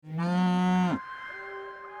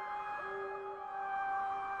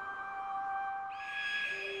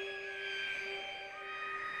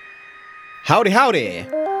Howdy, howdy.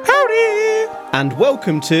 Howdy. And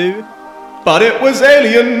welcome to But It Was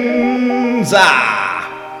Aliens!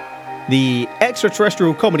 The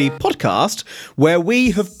extraterrestrial comedy podcast where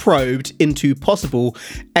we have probed into possible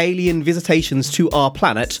alien visitations to our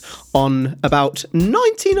planet on about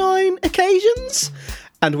 99 occasions.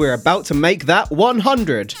 And we're about to make that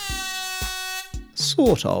 100.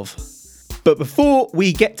 Sort of. But before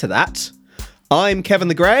we get to that, I'm Kevin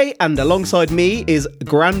the Grey, and alongside me is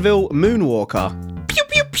Granville Moonwalker. Pew,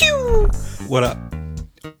 pew, pew! What up?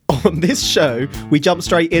 On this show, we jump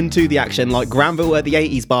straight into the action like Granville at the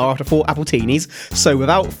 80s bar after 4 Appletinis. So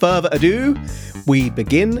without further ado, we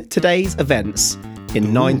begin today's events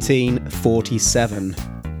in 1947.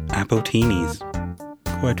 Appletinis.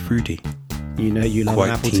 Quite fruity. You know you love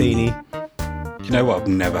Quite an Appletini. You know what? I've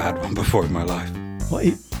never had one before in my life.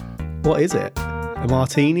 What is it? A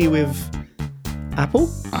martini with apple?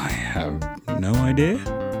 I have no idea.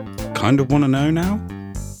 Kind of want to know now.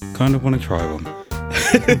 Kind of want to try one.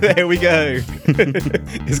 There we go.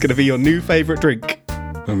 It's going to be your new favourite drink.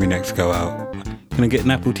 When we next go out, gonna get an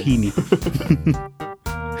Appletini.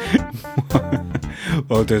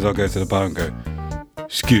 What I'll do is I'll go to the bar and go,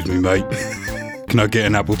 "Excuse me, mate. Can I get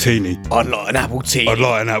an Appletini? I'd like an Appletini. I'd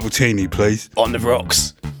like an Appletini, please." On the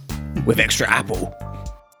rocks. With extra apple.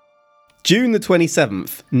 June the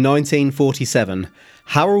 27th, 1947,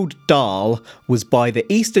 Harold Dahl was by the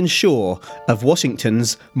eastern shore of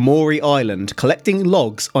Washington's Maury Island collecting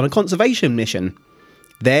logs on a conservation mission.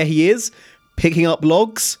 There he is, picking up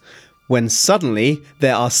logs, when suddenly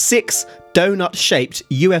there are 6 donut-shaped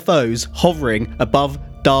UFOs hovering above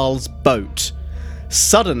Dahl's boat.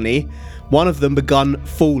 Suddenly, one of them began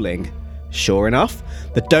falling. Sure enough,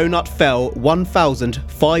 the donut fell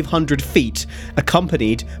 1,500 feet,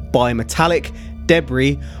 accompanied by metallic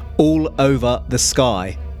debris all over the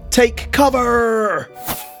sky. Take cover!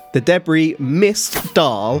 The debris missed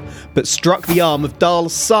Dahl, but struck the arm of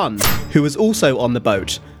Dahl's son, who was also on the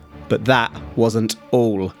boat. But that wasn't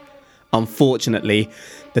all. Unfortunately,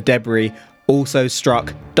 the debris also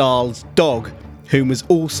struck Dahl's dog, whom was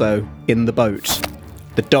also in the boat.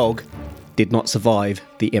 The dog did not survive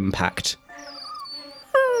the impact.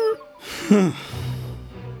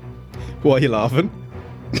 Why are you laughing?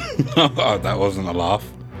 Oh, that wasn't a laugh.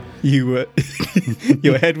 You were...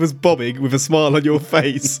 Your head was bobbing with a smile on your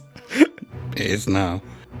face. It is now.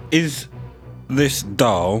 Is this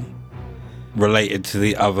Dahl related to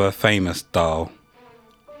the other famous Dahl?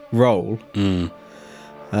 Roll?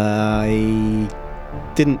 I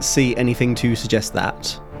didn't see anything to suggest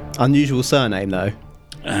that. Unusual surname, though.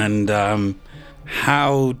 And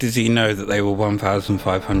how does he know that they were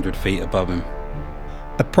 1,500 feet above him?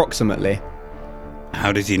 Approximately.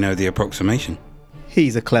 How does he know the approximation?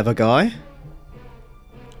 He's a clever guy.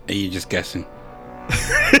 Are you just guessing?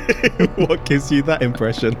 What gives you that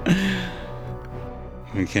impression?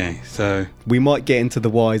 Okay, so... We might get into the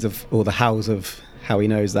whys of, or the hows of how he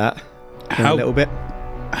knows that in a little bit.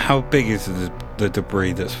 How big is the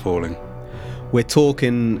debris that's falling? We're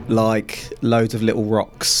talking like loads of little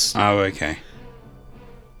rocks. Oh, okay.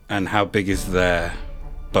 And how big is their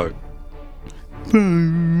boat?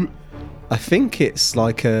 I think it's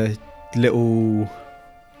like a little...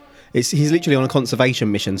 He's literally on a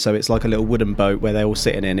conservation mission, so it's like a little wooden boat where they're all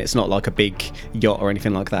sitting in. It's not like a big yacht or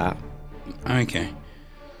anything like that. Okay.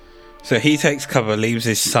 So he takes cover, leaves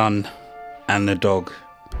his son and the dog.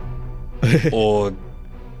 Or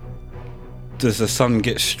does the son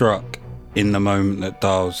get struck in the moment that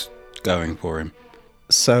Dahl's going for him?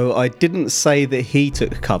 So I didn't say that he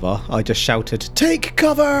took cover. I just shouted, "Take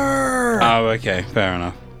cover!" Oh, okay. Fair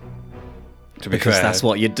enough. To be Because fair, that's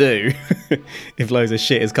what you do. If loads of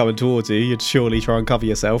shit is coming towards you, you'd surely try and cover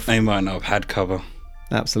yourself. they might not have had cover.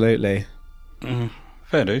 Absolutely.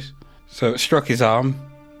 Fair dues. So it struck his arm.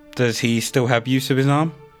 Does he still have use of his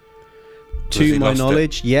arm? To my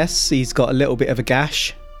knowledge, yes, he's got a little bit of a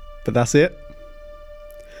gash, but that's it.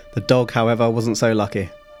 The dog, however, wasn't so lucky.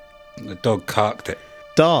 The dog carked it.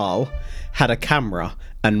 Dahl had a camera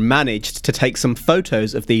and managed to take some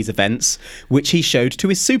photos of these events, which he showed to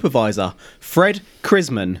his supervisor, Fred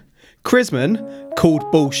Krisman. Krisman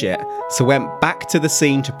called bullshit, so went back to the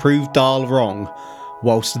scene to prove Dahl wrong.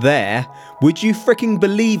 Whilst there, would you fricking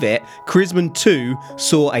believe it, Krisman too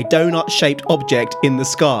saw a donut-shaped object in the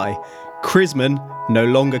sky. Krisman no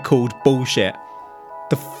longer called bullshit.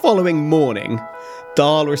 The following morning,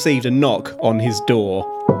 Dahl received a knock on his door.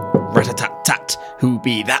 Rat-a-tat-tat, who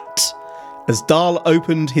be that? As Dahl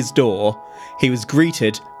opened his door, he was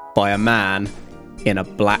greeted by a man in a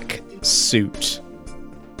black suit.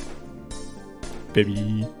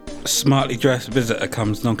 Baby. A smartly dressed visitor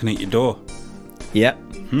comes knocking at your door. Yep.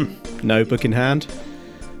 Notebook in hand.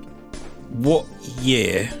 What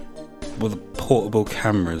year were the portable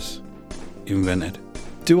cameras invented?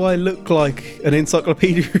 Do I look like an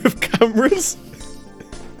encyclopedia of cameras?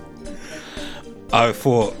 I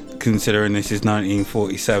thought, considering this is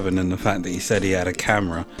 1947 and the fact that he said he had a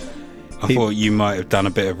camera, I thought you might have done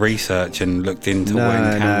a bit of research and looked into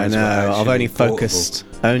when cameras were actually I've only portable.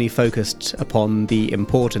 focused upon the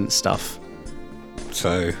important stuff.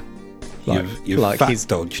 So you've fat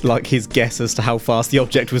dodged. Like his guess as to how fast the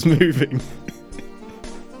object was moving.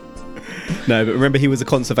 No, but remember, he was a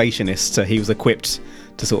conservationist, so he was equipped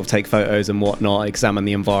to sort of take photos and whatnot, examine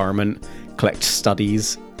the environment, collect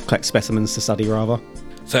specimens to study, rather.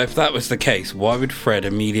 So if that was the case, why would Fred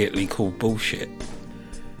immediately call bullshit?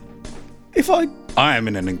 I am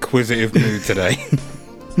in an inquisitive mood today.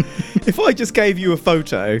 If I just gave you a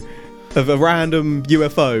photo of a random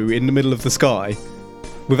UFO in the middle of the sky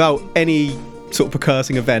without any sort of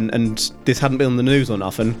precursing event, and this hadn't been on the news or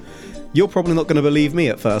nothing, you're probably not going to believe me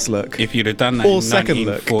at first look. If you'd have done that in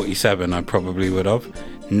 1947, I probably would have.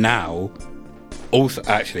 Now, also,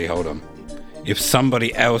 actually, hold on. If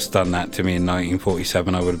somebody else done that to me in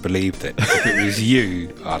 1947, I would have believed it. If it was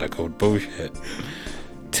you, I'd have called bullshit.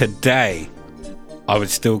 Today, I would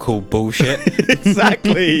still call bullshit.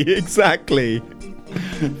 Exactly.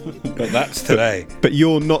 But that's today. But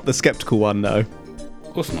you're not the skeptical one, though.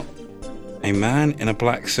 Of course not. A man in a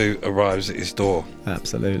black suit arrives at his door.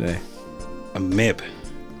 Absolutely. A mib.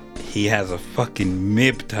 He has a fucking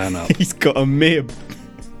mib turn up. He's got a mib.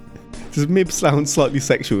 Does mib sound slightly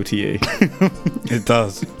sexual to you? It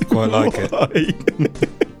does. Quite like it.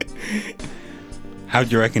 How do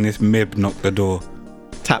you reckon this mib knocked the door?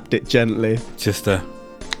 Tapped it gently. Just a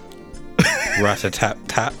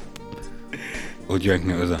rat-a-tap-tap? Or do you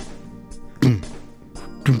reckon it was a...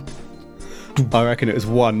 I reckon it was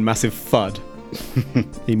one massive thud.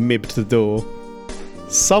 He mibbed the door.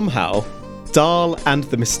 Somehow, Dahl and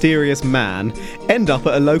the mysterious man end up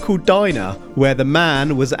at a local diner where the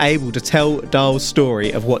man was able to tell Dahl's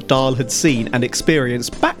story of what Dahl had seen and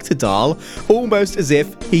experienced back to Dahl, almost as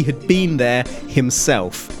if he had been there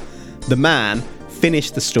himself. The man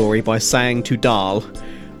finished the story by saying to Dahl,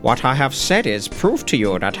 "What I have said is proof to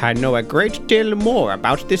you that I know a great deal more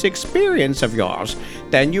about this experience of yours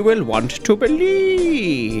than you will want to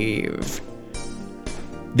believe."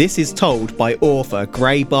 This is told by author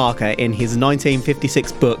Gray Barker in his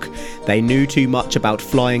 1956 book, They Knew Too Much About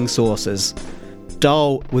Flying Saucers.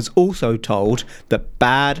 Dahl was also told that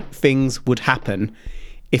bad things would happen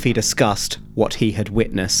if he discussed what he had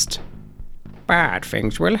witnessed. Bad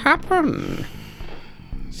things will happen.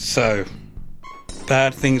 So,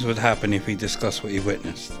 bad things would happen if he discussed what he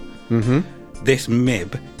witnessed. Mm-hmm. This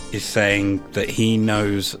mib is saying that he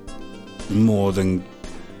knows more than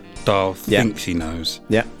Dahl thinks he knows.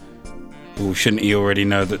 Yeah. Well, shouldn't he already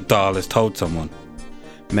know that Dahl has told someone?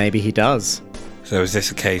 Maybe he does. So is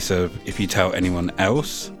this a case of if you tell anyone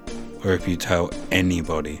else or if you tell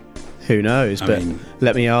anybody? Who knows, but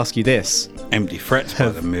let me ask you this. Empty threats by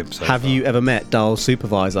the mib so Have far. you ever met Dahl's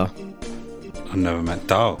supervisor? I've never met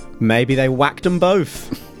Dahl. Maybe they whacked them both.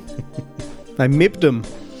 They mibbed them.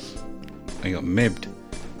 They got mibbed.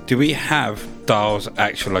 Do we have Dahl's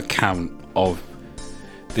actual account of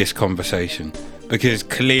this conversation? Because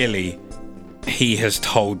clearly he has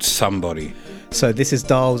told somebody. So this is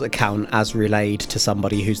Dahl's account as relayed to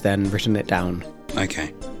somebody who's then written it down.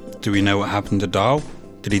 Okay. Do we know what happened to Dahl?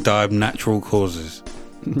 Did he die of natural causes?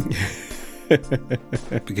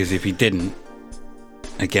 Because if he didn't,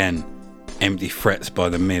 again, empty threats by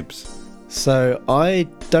the mibs. So I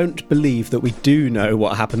don't believe that we do know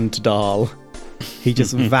what happened to Dahl. He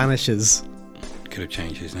just vanishes. Could have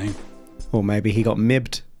changed his name. Or maybe he got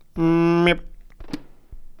mibbed. Mib.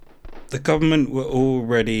 The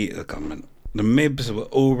mibs were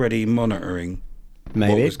already monitoring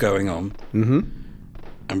what was going on. Mm-hmm.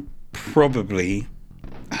 And probably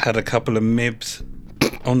had a couple of mibs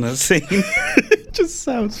on the scene. It just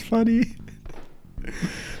sounds funny.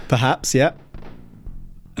 Perhaps, yeah.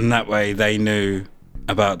 And that way they knew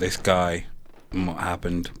about this guy and what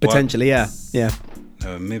happened. Potentially, yeah. Yeah.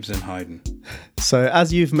 There were mibs in hiding. So,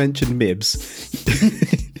 as you've mentioned mibs,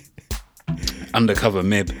 undercover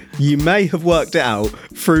mib. You may have worked it out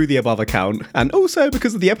through the above account, and also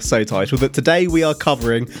because of the episode title, that today we are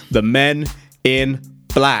covering the Men in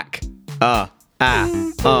Black.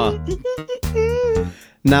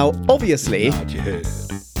 Now, obviously,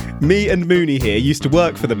 me and Mooney here used to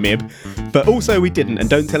work for the MIB, but also we didn't, and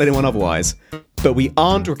don't tell anyone otherwise. But we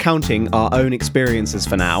aren't recounting our own experiences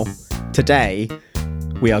for now. Today,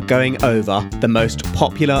 we are going over the most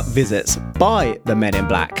popular visits by the Men in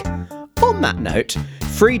Black. On that note,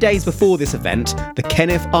 3 days before this event, the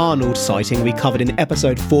Kenneth Arnold sighting we covered in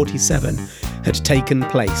episode 47 had taken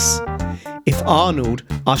place. If Arnold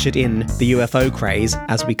ushered in the UFO craze,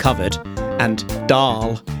 as we covered, and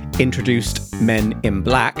Dahl introduced Men in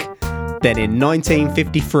Black, then in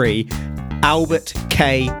 1953, Albert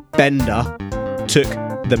K. Bender took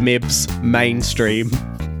the MIBS mainstream.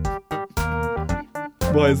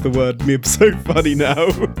 Why is the word MIB so funny now?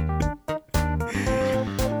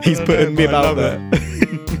 He's putting MIB out there.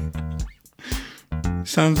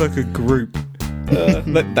 Sounds like a group.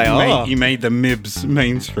 They are. He made the MIBS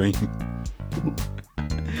mainstream.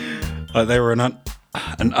 Like they were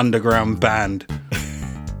an underground band.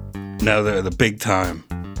 Now they're at the big time.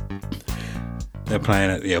 They're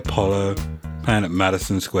playing at the Apollo, playing at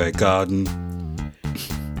Madison Square Garden.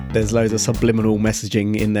 There's loads of subliminal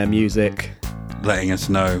messaging in their music. Letting us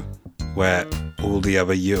know where all the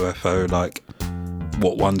other UFO, like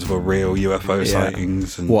what ones were real UFO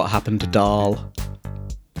sightings and what happened to Dahl.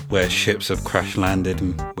 Where ships have crash landed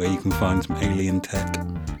and where you can find some alien tech.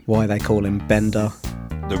 Why they call him Bender.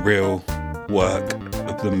 The real work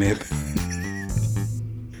of the MIB.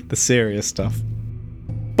 The serious stuff.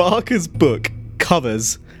 Barker's book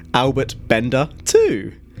covers Albert Bender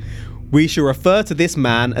too. We shall refer to this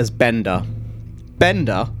man as Bender.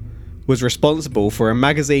 Bender was responsible for a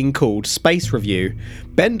magazine called Space Review.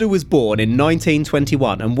 Bender was born in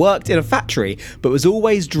 1921 and worked in a factory, but was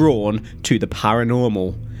always drawn to the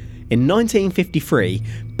paranormal. In 1953,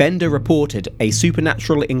 Bender reported a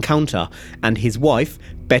supernatural encounter, and his wife,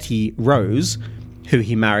 Betty Rose, who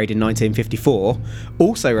he married in 1954,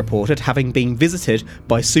 also reported having been visited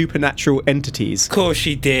by supernatural entities. Of course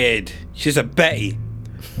she did. She's a Betty.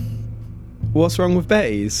 What's wrong with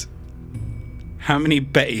Betty's? How many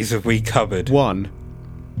Bettys have we covered? One.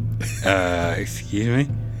 Excuse me?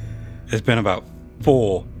 There's been about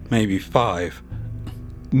 4, maybe 5.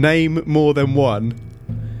 Name more than one.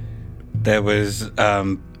 There was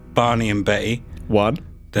Barney and Betty. One.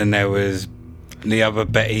 Then there was the other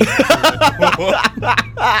Betty.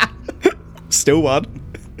 Still one.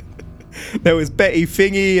 There was Betty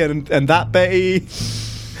Thingy and that Betty.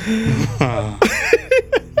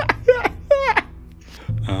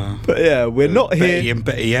 But yeah, we're not Betty here. and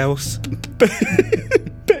Betty else.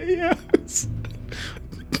 Betty else.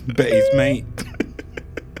 Betty's mate.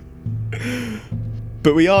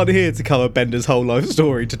 But we aren't here to cover Bender's whole life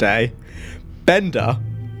story today. Bender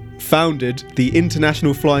founded the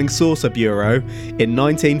International Flying Saucer Bureau in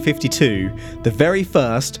 1952, the very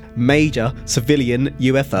first major civilian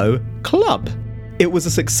UFO club. It was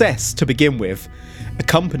a success to begin with,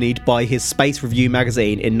 accompanied by his Space Review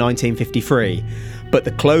magazine in 1953, but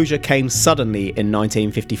the closure came suddenly in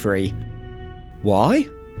 1953. Why?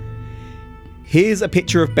 Here's a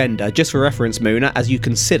picture of Bender, just for reference, Muna, as you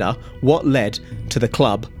consider what led to the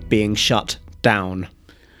club being shut down.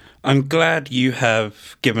 I'm glad you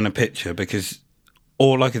have given a picture, because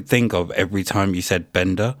all I could think of every time you said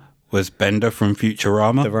Bender was Bender from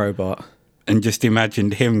Futurama. The robot. And just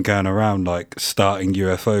imagined him going around like starting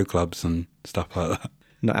UFO clubs and stuff like that.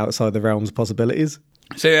 Not outside the realms of possibilities.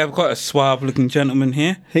 So you have quite a suave looking gentleman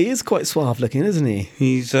here. He is quite suave looking, isn't he?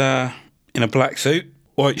 He's in a black suit,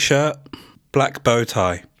 white shirt, black bow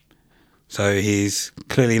tie. So he's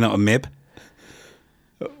clearly not a MIB.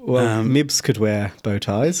 Well, MIBs could wear bow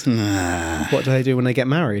ties. Nah. What do they do when they get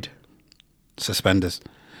married? Suspenders.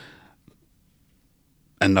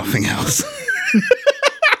 And nothing else.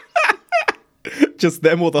 Just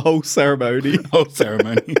them or the whole ceremony? Whole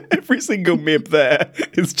ceremony. Every single MIB there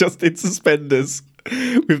is just in suspenders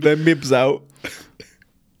with their MIBs out.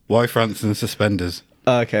 Y fronts and suspenders.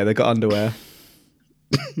 Okay, they got underwear.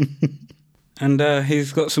 And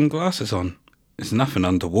he's got some glasses on. There's nothing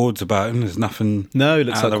untowards about him. There's nothing No, he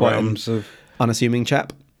looks out like of the quite realms of... unassuming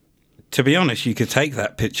chap. To be honest, you could take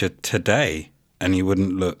that picture today and he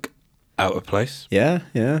wouldn't look out of place. Yeah,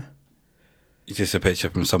 yeah. It's just a picture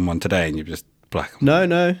from someone today and you're just black.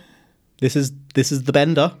 No. This is the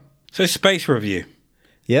Bender. So Space Review.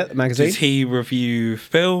 Yeah, the magazine. Does he review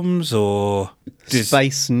films or...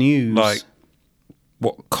 Space news. Like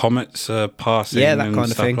what comets are passing Yeah, that and kind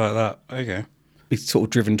of stuff thing. like that? Okay. He's sort of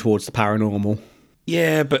driven towards the paranormal.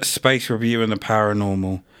 Yeah, but Space Review and the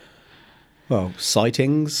paranormal. Well,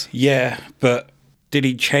 sightings. Yeah, but did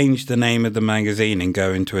he change the name of the magazine and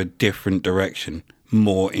go into a different direction,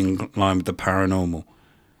 more in line with the paranormal,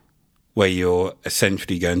 where you're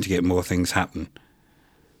essentially going to get more things happen?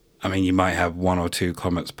 I mean, you might have 1 or 2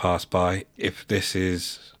 comets pass by. If this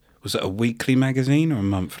is... Was it a weekly magazine or a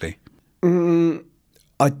monthly?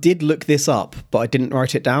 I did look this up, but I didn't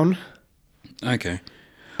write it down. Okay.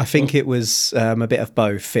 I think it was a bit of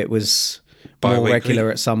both. It was more Bi-weekly?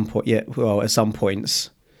 regular at some point. Yeah, well, at some points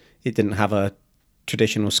it didn't have a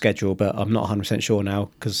traditional schedule, but I'm not 100% sure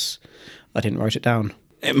now because I didn't write it down.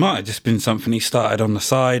 It might have just been something he started on the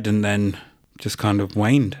side and then just kind of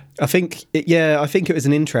waned. I think it was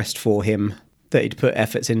an interest for him that he'd put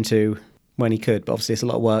efforts into when he could, but obviously it's a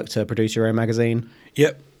lot of work to produce your own magazine.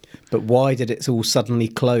 Yep. But why did it all suddenly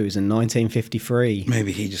close in 1953?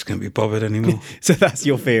 Maybe he just couldn't be bothered anymore. So that's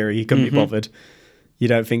your theory, he couldn't be bothered. You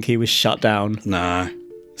don't think he was shut down? No.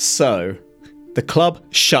 So, the club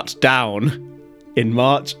shut down in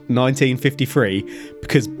March 1953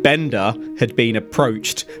 because Bender had been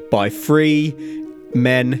approached by 3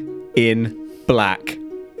 men in black.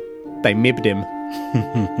 They mibbed him.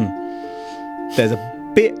 There's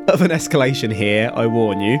a bit of an escalation here, I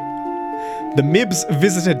warn you. The Mibs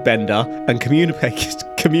visited Bender and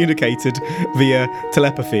communicated via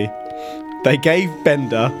telepathy. They gave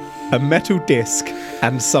Bender a metal disc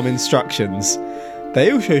and some instructions.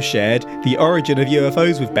 They also shared the origin of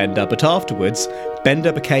UFOs with Bender, but afterwards,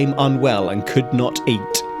 Bender became unwell and could not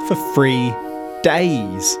eat for 3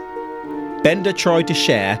 days. Bender tried to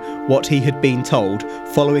share what he had been told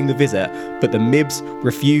following the visit, but the Mibs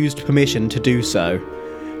refused permission to do so.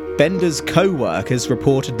 Bender's co-workers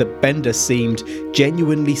reported that Bender seemed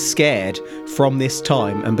genuinely scared from this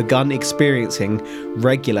time and begun experiencing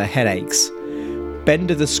regular headaches.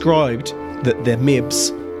 Bender described that the Mibs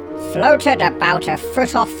floated about a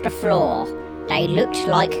foot off the floor. They looked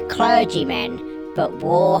like clergymen, but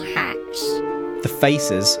wore hats. The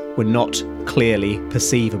faces were not clearly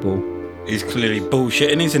perceivable. He's clearly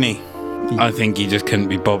bullshitting, isn't he? I think he just couldn't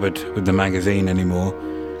be bothered with the magazine anymore.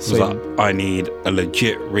 He was like, I need a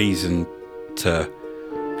legit reason to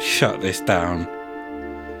shut this down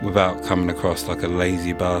without coming across like a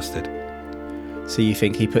lazy bastard. So you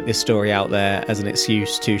think he put this story out there as an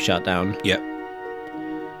excuse to shut down? Yep.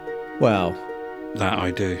 Well, that I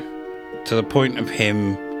do. To the point of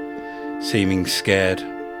him seeming scared.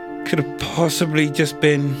 Could have possibly just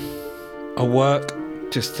been a work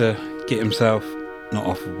just to get himself, not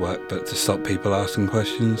off of work, but to stop people asking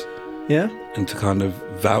questions. Yeah? And to kind of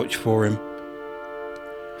vouch for him.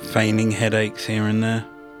 Feigning headaches here and there.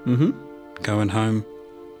 Mm-hmm. Going home,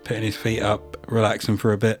 putting his feet up, relaxing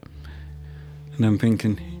for a bit. And then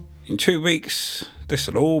thinking, in 2 weeks, this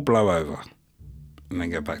will all blow over. And then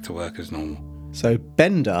go back to work as normal. So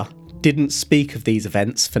Bender didn't speak of these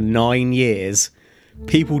events for 9 years.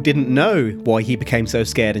 People didn't know why he became so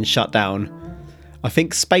scared and shut down. I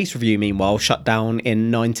think Space Review, meanwhile, shut down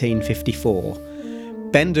in 1954.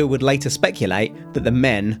 Bender would later speculate that the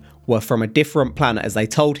men were from a different planet as they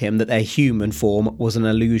told him that their human form was an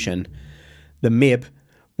illusion. The Mib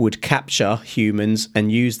would capture humans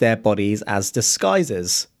and use their bodies as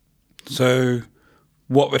disguises. So,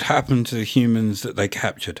 what would happen to the humans that they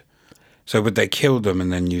captured? So would they kill them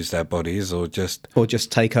and then use their bodies, or just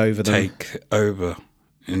take over them? Take over.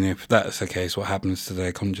 And if that's the case, what happens to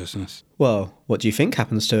their consciousness? Well, what do you think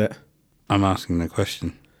happens to it? I'm asking the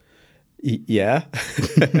question. Yeah.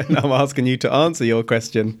 I'm asking you to answer your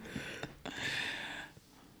question.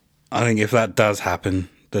 I think if that does happen,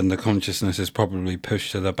 then the consciousness is probably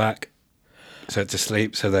pushed to the back, so to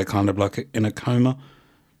sleep, so they're kind of like in a coma,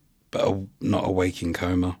 but not a waking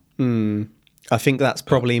coma. I think that's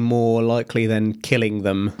probably more likely than killing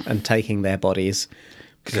them and taking their bodies,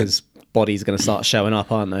 because bodies are going to start showing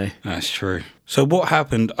up, aren't they? That's true. So what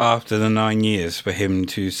happened after the 9 years for him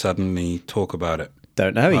to suddenly talk about it?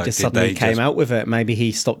 Don't know. He just suddenly came out with it. Maybe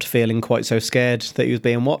he stopped feeling quite so scared that he was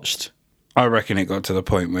being watched. I reckon it got to the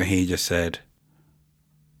point where he just said,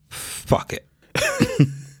 fuck it.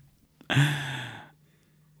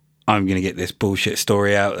 I'm going to get this bullshit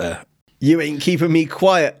story out there. You ain't keeping me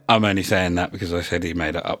quiet. I'm only saying that because I said he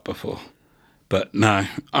made it up before. But no,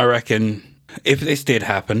 I reckon if this did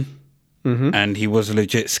happen, and he was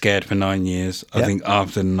legit scared for 9 years, I think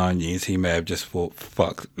after the 9 years he may have just thought,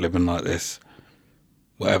 fuck living like this.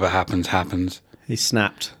 Whatever happens, happens. He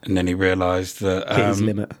snapped. And then he realised that hit his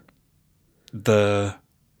limit. The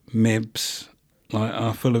Mibs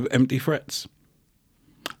are full of empty threats.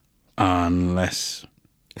 Unless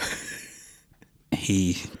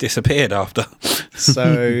he disappeared after.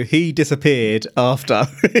 So he disappeared after.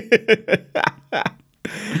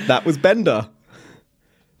 That was Bender.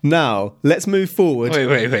 Now, let's move forward.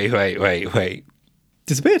 Wait.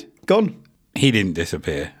 Disappeared. Gone. He didn't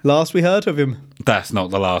disappear. Last we heard of him. That's not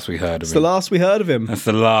the last we heard of him. It's the last we heard of him. That's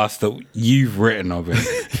the last that you've written of him.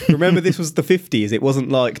 Remember, this was the 50s. It wasn't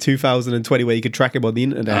like 2020 where you could track him on the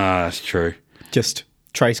internet. Ah, that's true. Just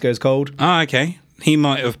trace goes cold. Ah, okay. He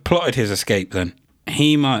might have plotted his escape then.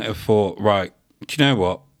 He might have thought, right, do you know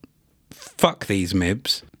what? Fuck these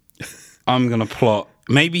Mibs. I'm going to plot.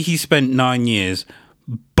 Maybe he spent 9 years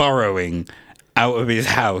burrowing out of his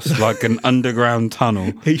house like an underground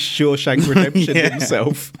tunnel He Shawshank Redemption Yeah.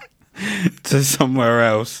 himself. to somewhere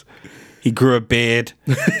else. He grew a beard.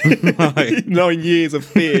 Like, 9 years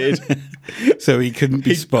of beard. so he couldn't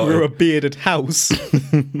be He spotted. grew a bearded house.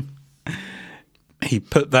 He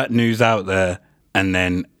put that news out there, and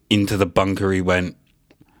then into the bunker he went,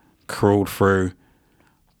 crawled through,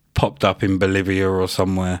 popped up in Bolivia or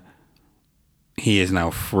somewhere. He is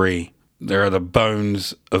now free. There are the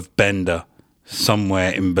bones of Bender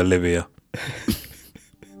somewhere in Bolivia.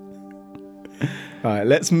 All right,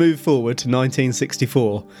 let's move forward to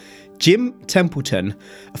 1964. Jim Templeton,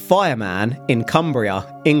 a fireman in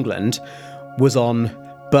Cumbria, England, was on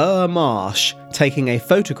Burr Marsh taking a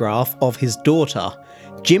photograph of his daughter.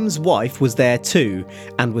 Jim's wife was there too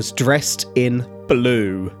and was dressed in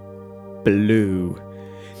blue. Blue.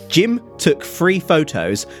 Jim took 3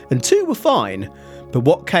 photos and 2 were fine, but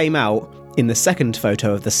what came out in the second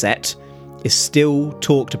photo of the set is still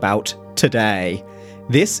talked about today.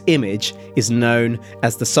 This image is known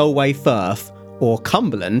as the Solway Firth or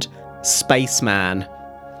Cumberland Spaceman.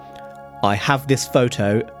 I have this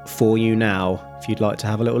photo for you now, if you'd like to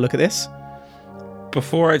have a little look at this.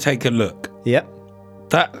 Before I take a look, Yep.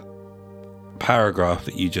 that paragraph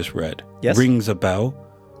that you just read Yes. rings a bell.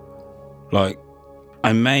 Like,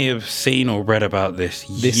 I may have seen or read about this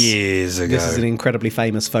years ago. This is an incredibly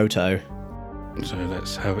famous photo. So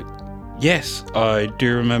let's have it. Yes, I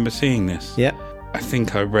do remember seeing this. Yep. I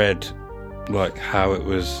think I read like how it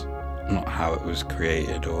was, not how it was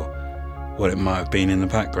created or what it might have been in the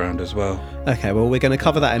background as well. Okay, well, we're going to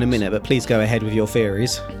cover that in a minute, but please go ahead with your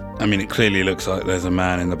theories. I mean, it clearly looks like there's a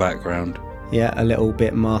man in the background. Yeah, a little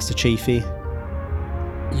bit Master Chiefy.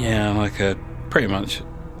 Yeah, like a pretty much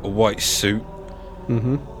a white suit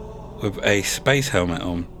with a space helmet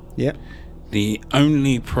on. Yep. The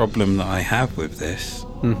only problem that I have with this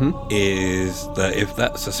is that if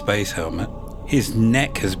that's a space helmet, his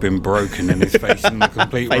neck has been broken and is facing the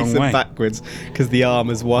complete wrong Facing way. backwards, because the arm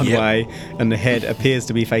is one Yep. way and the head appears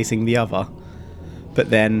to be facing the other. But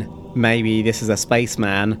then maybe this is a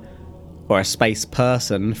spaceman or a space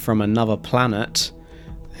person from another planet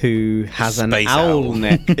who has an Space owl owl.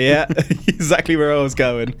 neck. Yeah, exactly where I was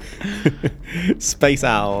going. Space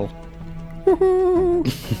owl.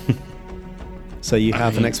 So you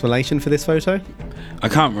have an explanation for this photo? I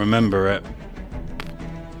can't remember it,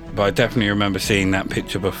 but I definitely remember seeing that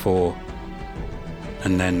picture before.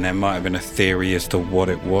 And then there might have been a theory as to what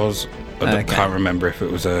it was, but I Okay. can't remember if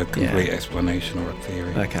it was a complete explanation or a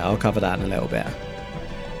theory. Okay, I'll cover that in a little bit.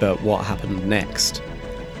 But what happened next?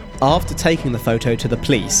 After taking the photo to the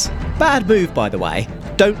police, bad move by the way,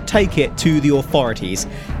 don't take it to the authorities,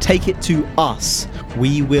 take it to us.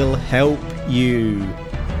 We will help you.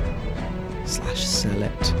 /sell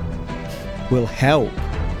it. Will help.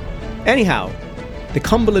 Anyhow, the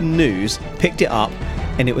Cumberland News picked it up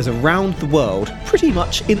and it was around the world pretty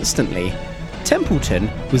much instantly. Templeton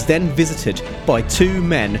was then visited by 2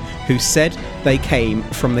 men who said they came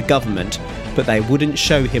from the government, but they wouldn't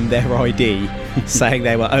show him their ID, saying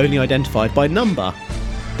they were only identified by number.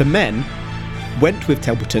 The men went with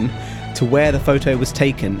Templeton to where the photo was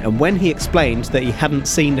taken, and when he explained that he hadn't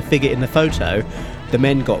seen the figure in the photo, the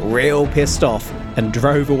men got real pissed off and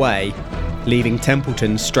drove away, leaving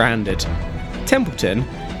Templeton stranded. Templeton,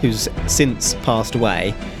 who's since passed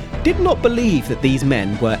away, did not believe that these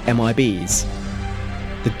men were MIBs.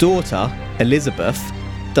 The daughter, Elizabeth,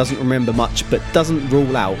 doesn't remember much but doesn't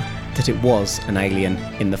rule out that it was an alien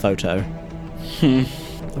in the photo.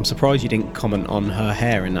 I'm surprised you didn't comment on her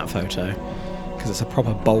hair in that photo, because it's a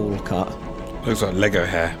proper bowl cut. Looks like Lego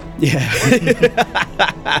hair. Yeah.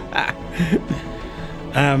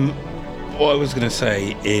 What I was going to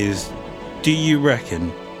say is, do you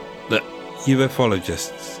reckon that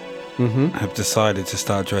ufologists have decided to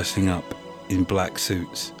start dressing up in black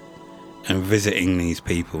suits and visiting these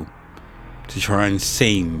people to try and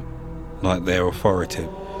seem like they're authoritative,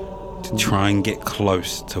 to try and get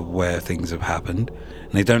close to where things have happened?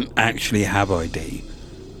 And they don't actually have ID,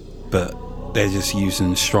 but they're just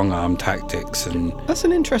using strong arm tactics and That's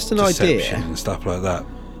an interesting deception idea. and stuff like that.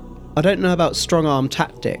 I don't know about strong arm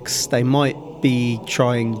tactics. They might be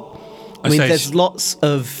trying. I mean, say there's lots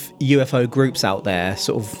of UFO groups out there,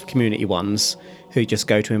 sort of community ones, who just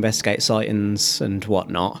go to investigate sightings and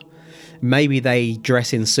whatnot. Maybe they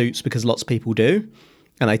dress in suits because lots of people do,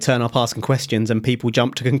 and they turn up asking questions and people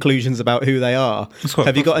jump to conclusions about who they are. quite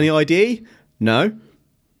Have you got any ID? No.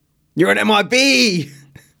 You're an MIB!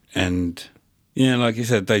 And, yeah, like you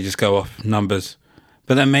said, they just go off numbers.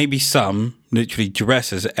 But then maybe some literally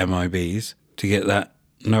dress as MIBs to get that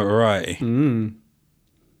notoriety.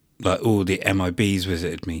 Like all the MIBs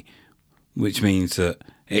visited me, which means that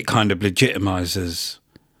it kind of legitimizes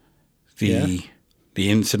the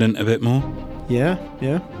incident a bit more. Yeah,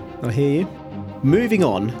 I hear you. Moving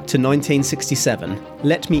on to 1967,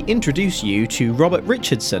 let me introduce you to Robert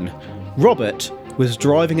Richardson. Robert was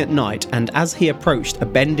driving at night, and as he approached a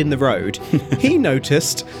bend in the road, he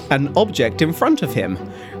noticed an object in front of him.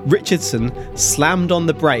 Richardson slammed on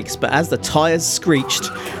the brakes, but as the tyres screeched,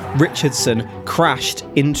 Richardson crashed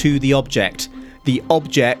into the object. The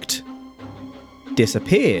object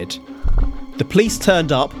disappeared. The police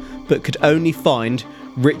turned up, but could only find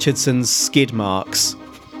Richardson's skid marks.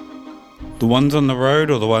 The ones on the road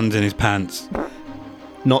or the ones in his pants?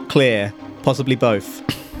 Not clear. Possibly both.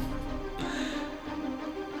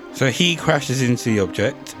 So he crashes into the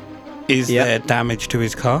object. Is there damage to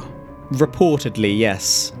his car? Reportedly,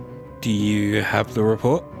 yes. Do you have the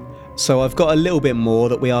report? So I've got a little bit more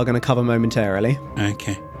that we are going to cover momentarily.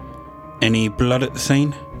 Okay. Any blood at the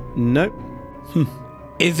scene? Nope.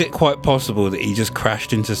 Is it quite possible that he just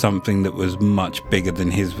crashed into something that was much bigger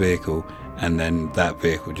than his vehicle and then that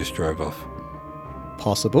vehicle just drove off?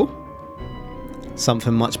 Possible.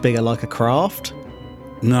 Something much bigger like a craft.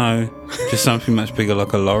 No, just something much bigger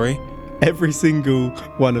like a lorry. Every single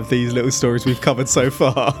one of these little stories we've covered so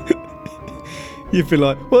far, you've been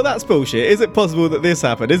like, well, that's bullshit. Is it possible that this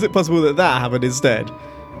happened? Is it possible that that happened instead?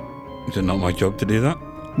 Is it not my job to do that?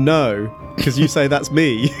 No, because you say that's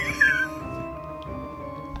me.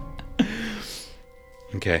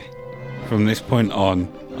 Okay. From this point on,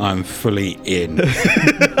 I'm fully in.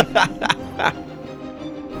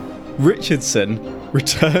 Richardson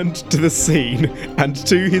returned to the scene and,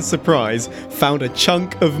 to his surprise, found a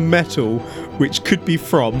chunk of metal which could be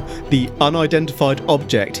from the unidentified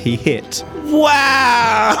object he hit.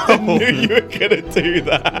 Wow! I knew you were going to do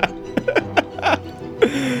that.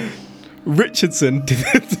 Richardson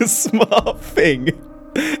did the smart thing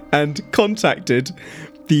and contacted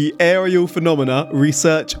the Aerial Phenomena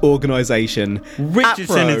Research Organisation,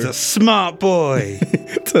 Richardson APRO, is a smart boy.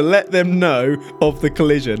 to let them know of the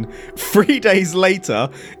collision. 3 days later,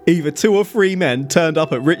 either 2 or 3 men turned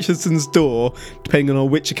up at Richardson's door, depending on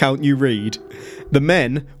which account you read. The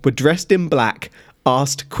men were dressed in black,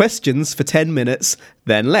 asked questions for 10 minutes,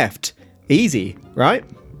 then left. Easy, right?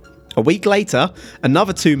 A week later,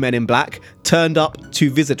 another 2 men in black turned up to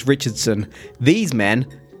visit Richardson. These men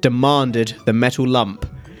demanded the metal lump.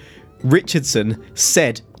 Richardson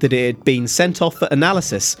said that it had been sent off for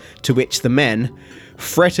analysis, to which the men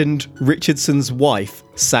threatened Richardson's wife,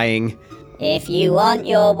 saying, If you want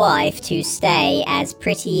your wife to stay as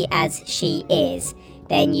pretty as she is,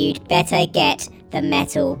 then you'd better get the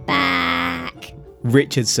metal back.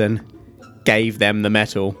 Richardson gave them the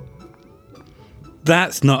metal.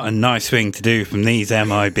 That's not a nice thing to do from these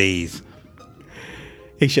MIBs.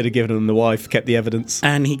 He should have given them the wife, kept the evidence.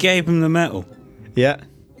 And he gave him the metal. Yeah.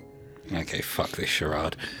 Okay, fuck this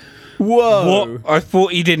charade. Whoa! What? I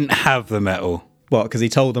thought he didn't have the metal. What, because he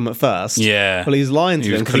told them at first? Yeah. Well, he's lying to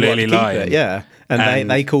He them was because he wanted to clearly keep lying. it, yeah.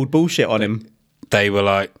 And they called bullshit on him. They were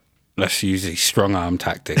like, let's use these strong arm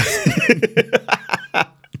tactics.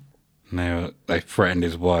 And they threatened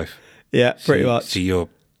his wife. Yeah, pretty much. See your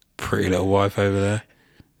pretty little wife over there?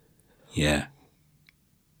 Yeah.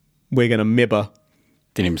 We're going to mibber.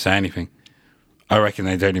 Didn't even say anything. I reckon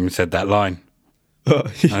they don't even said that line.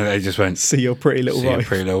 They just went, See your pretty little see your wife.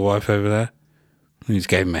 pretty little wife over there? And he just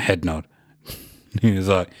gave him a head nod. He was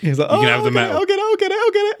like, He's like, you can have the metal. I'll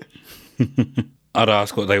get it. I'd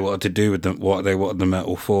ask what they wanted to do with them, what they wanted the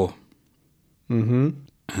metal for. Mm-hmm.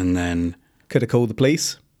 And then Could have called the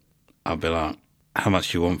police. I'd be like, how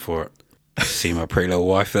much do you want for it? See my pretty little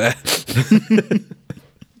wife there?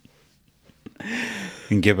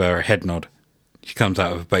 And give her a head nod. She comes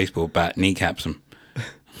out with a baseball bat, kneecaps him.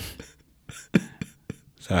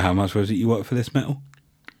 So how much was it you want for this metal?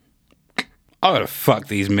 I gotta fuck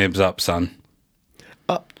these mibs up, son.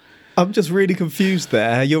 I'm just really confused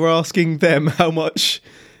there. You're asking them how much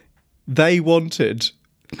they wanted.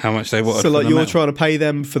 How much they wanted So, for like, the you're metal. trying to pay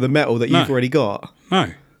them for the metal that you've No. already got.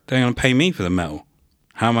 No, they're gonna pay me for the metal.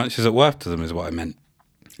 How much is it worth to them is what I meant.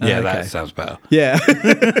 Yeah, Okay. that sounds better. Yeah. I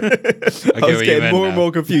I was getting more and now.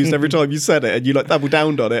 more confused every time you said it, and you like doubled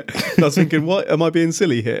down on it. And I was thinking, what? Am I being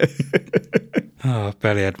silly here? Oh, I've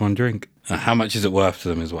barely had one drink. How much is it worth to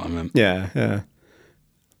them is what I meant. Yeah.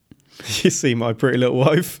 You see my pretty little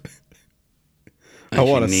wife. I And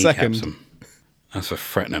want a she kneecaps second. them. That's for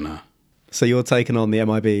threatening her. So you're taking on the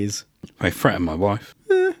MIBs. They threaten my wife.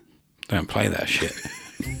 Don't play that shit.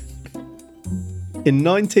 In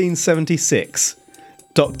 1976,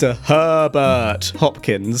 Dr. Herbert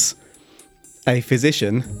Hopkins, a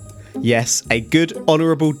physician, yes, a good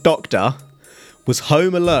honourable doctor, was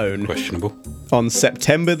home alone Questionable. on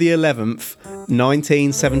September the 11th,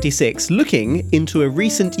 1976, looking into a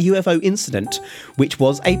recent UFO incident which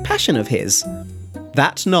was a passion of his.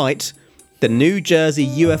 That night, the New Jersey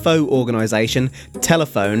UFO organisation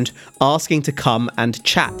telephoned asking to come and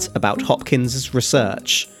chat about Hopkins'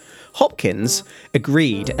 research. Hopkins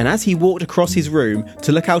agreed, and as he walked across his room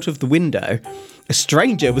to look out of the window, a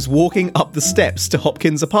stranger was walking up the steps to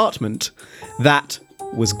Hopkins' apartment. That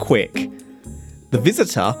was quick. The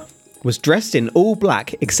visitor was dressed in all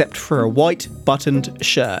black except for a white buttoned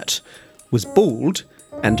shirt, was bald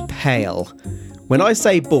and pale. When I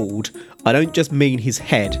say bald, I don't just mean his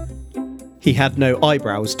head. He had no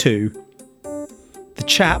eyebrows too. The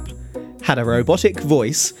chap had a robotic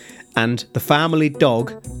voice, and the family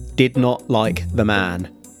dog did not like the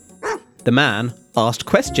man. The man asked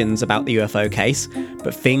questions about the UFO case,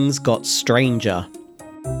 but things got stranger.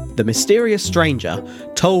 The mysterious stranger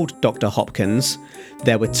told Dr. Hopkins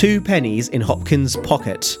there were 2 pennies in Hopkins'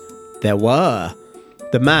 pocket. There were.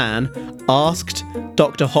 The man asked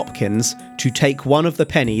Dr. Hopkins to take one of the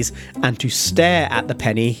pennies and to stare at the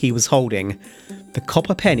penny he was holding. The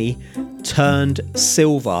copper penny turned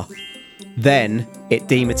silver. Then it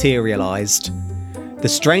dematerialised. The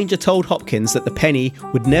stranger told Hopkins that the penny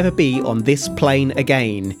would never be on this plane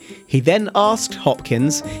again. He then asked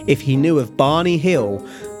Hopkins if he knew of Barney Hill,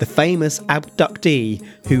 the famous abductee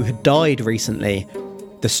who had died recently.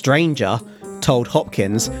 The stranger told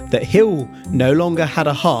Hopkins that Hill no longer had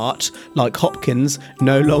a heart, like Hopkins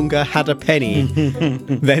no longer had a penny.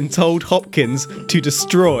 Then told Hopkins to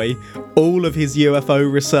destroy all of his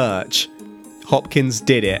UFO research. Hopkins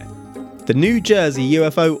did it. The New Jersey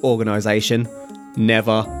UFO organisation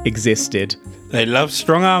never existed. They love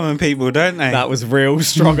strong arming people, don't they? That was real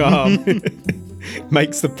strong arm.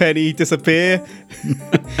 Makes the penny disappear.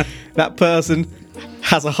 That person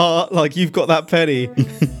has a heart like you've got that penny.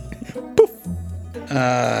 Poof.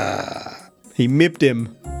 He mibbed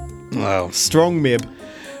him. Well, Strong mib.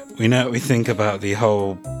 we know what we think about the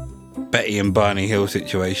whole Betty and Barney Hill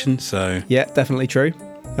situation, so... Yeah, definitely true.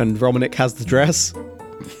 And Romanik has the dress.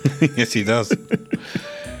 Yes, he does.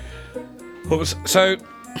 So,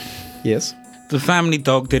 Yes. the family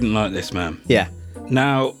dog didn't like this man. Yeah.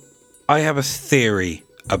 Now, I have a theory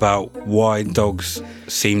about why dogs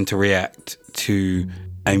seem to react to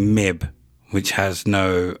a mib which has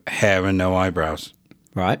no hair and no eyebrows.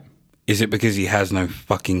 Right. Is it because he has no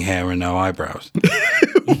fucking hair and no eyebrows?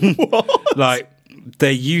 What? Like,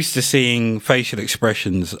 they're used to seeing facial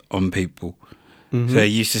expressions on people. So they're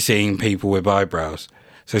used to seeing people with eyebrows.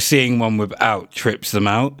 So seeing one without trips them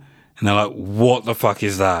out. And they're like, what the fuck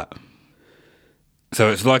is that? So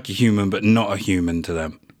it's like a human, but not a human to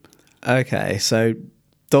them. Okay, so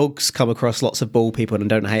dogs come across lots of bald people and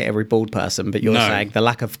don't hate every bald person, but you're No. saying the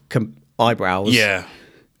lack of eyebrows. Yeah.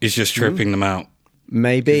 It's just tripping them out.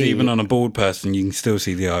 Maybe. Even on a bald person, you can still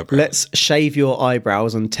see the eyebrows. Let's shave your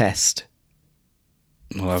eyebrows and test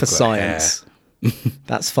Well, I've for got science.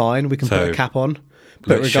 That's fine. We can put So, a cap on.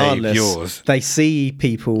 But let's shave regardless, yours. they see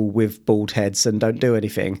people with bald heads and don't do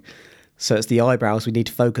anything. So it's the eyebrows we need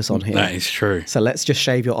to focus on here. That is true. So let's just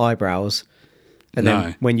shave your eyebrows. And No.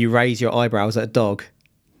 then when you raise your eyebrows at a dog,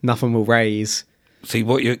 nothing will raise. See,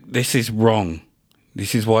 this is wrong.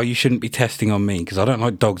 This is why you shouldn't be testing on me, because I don't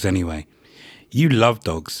like dogs anyway. You love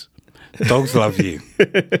dogs. Dogs love you.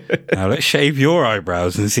 Now let's shave your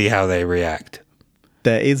eyebrows and see how they react.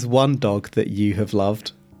 There is one dog that you have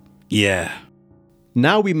loved. Yeah.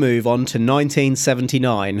 Now we move on to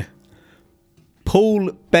 1979.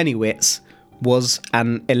 Paul Bennewitz was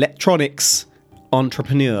an electronics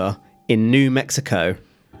entrepreneur in New Mexico.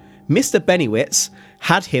 Mr. Bennewitz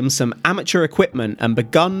had him some amateur equipment and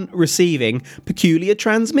begun receiving peculiar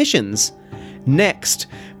transmissions. Next,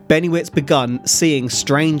 Bennewitz begun seeing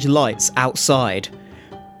strange lights outside.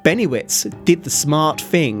 Bennewitz did the smart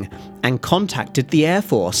thing and contacted the Air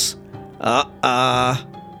Force.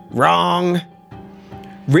 Wrong.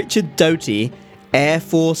 Richard Doty, Air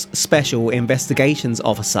Force Special Investigations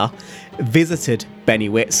Officer, visited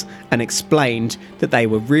Bennewitz and explained that they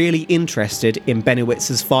were really interested in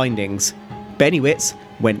Bennewitz's findings. Bennewitz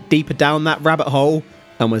went deeper down that rabbit hole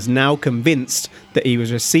and was now convinced that he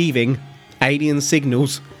was receiving alien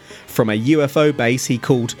signals from a UFO base he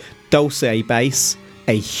called Dulce Base,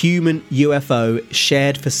 a human UFO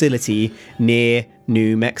shared facility near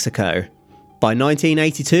New Mexico. By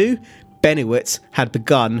 1982, Bennewitz had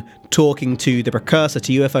begun talking to the precursor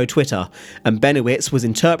to UFO Twitter, and Bennewitz was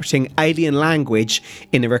interpreting alien language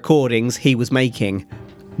in the recordings he was making.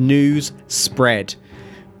 News spread.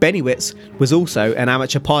 Bennewitz was also an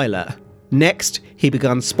amateur pilot. Next, he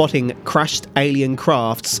began spotting crashed alien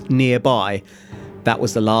crafts nearby. That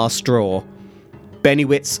was the last straw.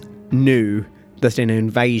 Bennywitz knew that an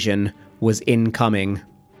invasion was incoming.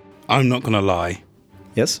 I'm not going to lie.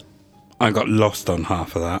 Yes? I got lost on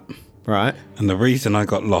half of that. Right. And the reason I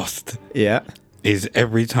got lost Yeah. is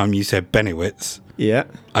every time you said Bennywitz, Yeah.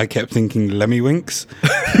 I kept thinking Lemmy Winks.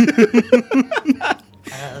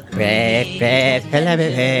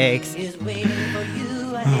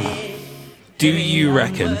 Do you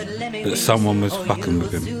reckon that someone was fucking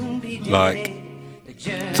with him? Like,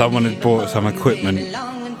 someone had bought some equipment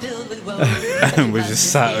and was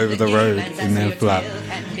just sat over the road in their flat,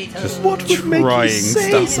 just What would make you trying say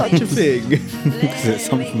stuff. such a thing? Because it's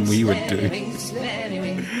something we would do.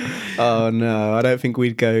 Oh no, I don't think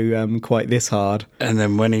we'd go quite this hard. And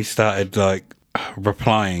then when he started like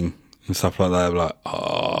replying and stuff like that, like,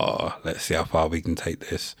 oh, let's see how far we can take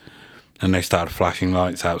this. And they started flashing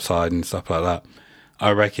lights outside and stuff like that.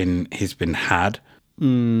 I reckon he's been had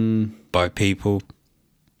by people,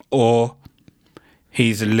 or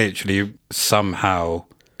he's literally somehow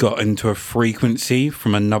got into a frequency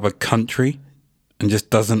from another country and just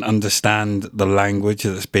doesn't understand the language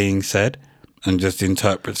that's being said and just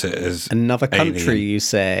interprets it as Another country, alien. you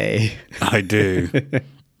say? I do.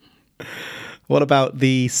 What about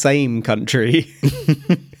the same country?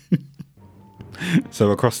 So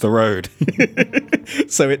across the road.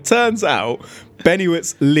 So it turns out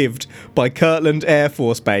Bennywitz lived by Kirtland Air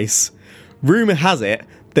Force Base. Rumour has it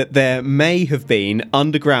that there may have been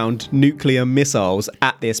underground nuclear missiles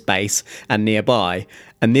at this base and nearby,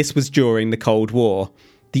 and this was during the Cold War.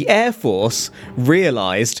 The Air Force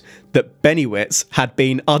realised that Bennywitz had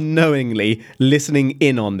been unknowingly listening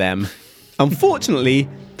in on them. Unfortunately,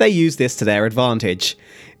 they used this to their advantage.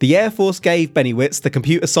 The Air Force gave Bennywitz the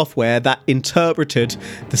computer software that interpreted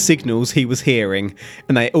the signals he was hearing,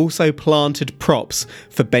 and they also planted props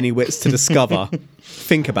for Bennywitz to discover.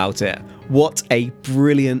 Think about it. What a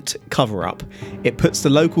brilliant cover-up. It puts the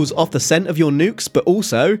locals off the scent of your nukes, but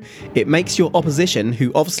also it makes your opposition,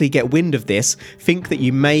 who obviously get wind of this, think that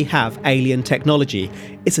you may have alien technology.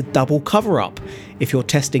 It's a double cover-up. If you're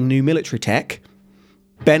testing new military tech,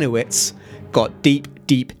 Bennywitz got deep,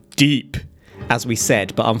 as we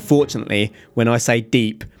said, but unfortunately, when I say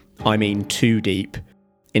deep, I mean too deep.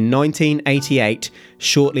 In 1988,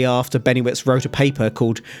 shortly after Bennywitz wrote a paper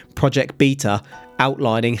called Project Beta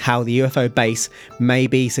outlining how the UFO base may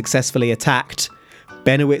be successfully attacked,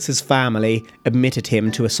 Bennewitz's family admitted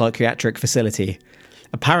him to a psychiatric facility.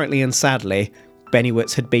 Apparently and sadly,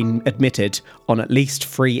 Bennywitz had been admitted on at least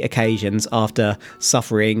 3 occasions after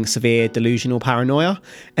suffering severe delusional paranoia,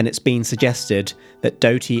 and it's been suggested that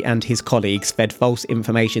Doty and his colleagues fed false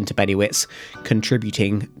information to Bennywitz,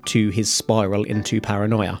 contributing to his spiral into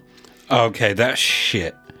paranoia. Okay, that's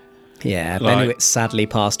shit. Yeah, Like- Bennywitz sadly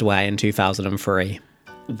passed away in 2003.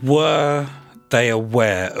 Were they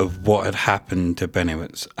aware of what had happened to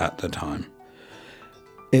Bennywitz at the time?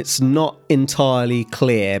 It's not entirely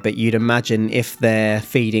clear, but you'd imagine if they're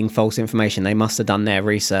feeding false information, they must have done their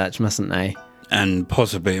research, mustn't they? And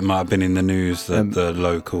possibly it might have been in the news that the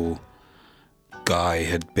local guy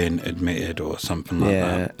had been admitted or something like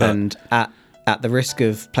that. But and at the risk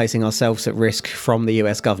of placing ourselves at risk from the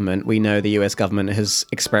US government, we know the US government has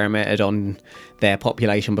experimented on their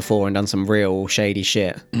population before and done some real shady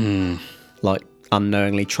shit. Like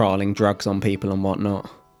unknowingly trialling drugs on people and whatnot.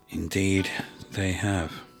 indeed, they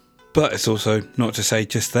have. But it's also not to say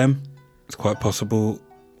just them. It's quite possible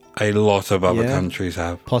a lot of other Yeah. countries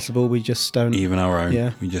have. Possible we just don't... Even our own.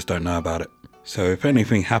 Yeah. We just don't know about it. So if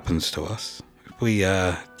anything happens to us, if we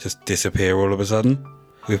just disappear all of a sudden,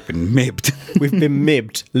 we've been mibbed. We've been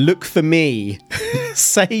mibbed. Look for me.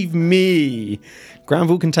 Save me.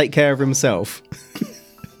 Granville can take care of himself.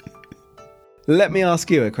 Let me ask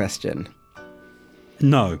you a question.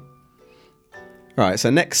 No. Right, so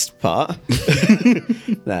next part.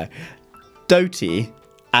 No. Doty,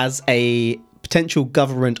 as a potential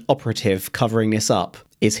government operative covering this up,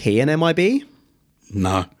 is he an MIB?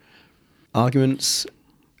 No. Arguments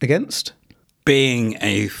against? Being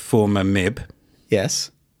a former MIB,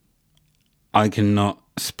 Yes. I cannot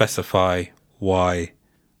specify why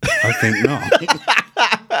I think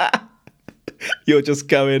not. You're just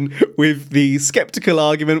going with the skeptical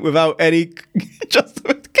argument without any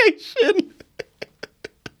justification.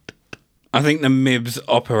 I think the MIBs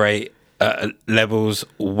operate at levels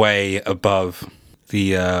way above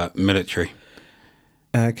the military.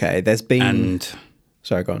 Okay, there's been... And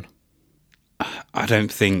Sorry, go on. I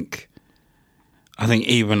think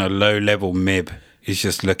even a low-level MIB is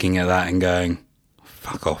just looking at that and going,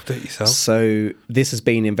 Fuck off, do it yourself. So this has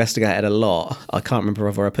been investigated a lot. I can't remember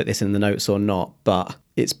whether I put this in the notes or not, but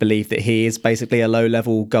it's believed that he is basically a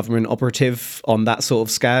low-level government operative on that sort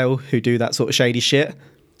of scale who do that sort of shady shit.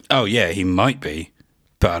 Oh, yeah, he might be,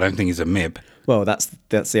 but I don't think he's a MIB. Well, that's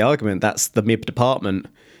the argument. That's the MIB department.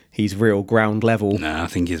 He's real ground level. No, I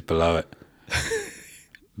think he's below it.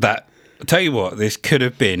 I'll tell you what, this could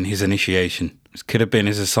have been his initiation. This could have been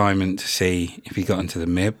his assignment to see if he got into the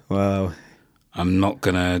MIB. Wow. I'm not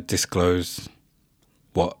going to disclose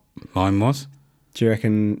what mine was. Do you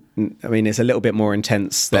reckon... I mean, it's a little bit more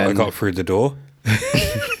intense But than... I got through the door.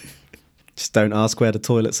 Just don't ask where the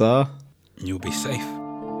toilets are. You'll be safe.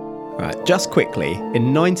 Right, just quickly,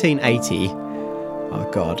 in 1980... Oh,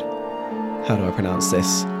 God. How do I pronounce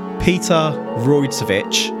this? Peter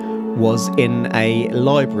Roidsovich was in a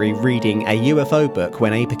library reading a UFO book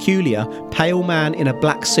when a peculiar, pale man in a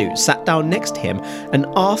black suit sat down next to him and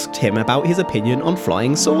asked him about his opinion on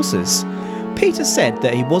flying saucers. Peter said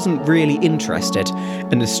that he wasn't really interested,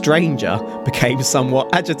 and the stranger became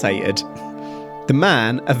somewhat agitated. The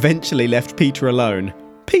man eventually left Peter alone.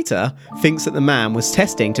 Peter thinks that the man was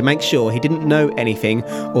testing to make sure he didn't know anything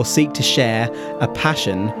or seek to share a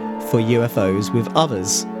passion for UFOs with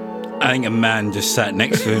others. I think a man just sat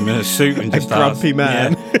next to him in a suit and just A grumpy asked,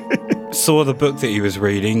 man. yeah, saw the book that he was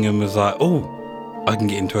reading and was like, oh, I can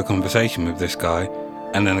get into a conversation with this guy.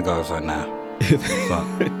 And then the guy was like, nah. It's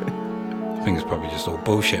like, I think it's probably just all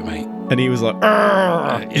bullshit, mate. And he was like,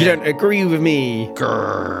 You don't agree with me.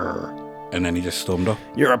 Grrr. And then he just stormed off.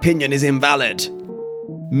 Your opinion is invalid.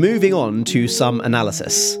 Moving on to some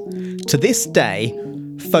analysis. To this day,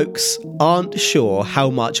 folks aren't sure how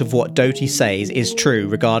much of what Doty says is true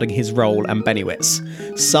regarding his role and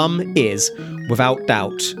Bennewitz. Some is, without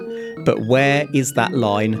doubt, but where is that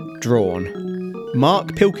line drawn?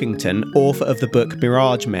 Mark Pilkington, author of the book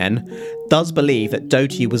Mirage Men, does believe that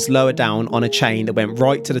Doty was lower down on a chain that went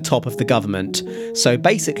right to the top of the government. So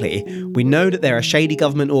basically, we know that there are shady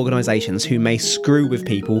government organisations who may screw with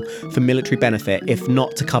people for military benefit, if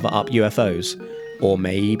not to cover up UFOs. Or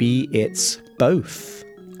maybe it's both.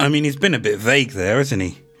 I mean, he's been a bit vague there, hasn't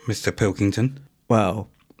he, Mr. Pilkington? Well,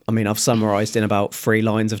 I mean, I've summarised in about 3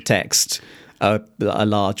 lines of text a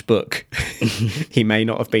large book. He may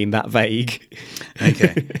not have been that vague.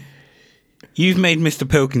 Okay. You've made Mr.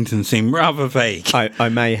 Pilkington seem rather vague. I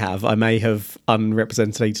may have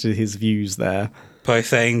unrepresented his views there. By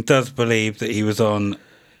saying does believe that he was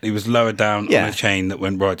lower down on a chain that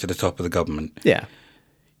went right to the top of the government. Yeah.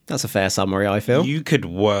 That's a fair summary, I feel. You could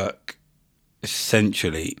work,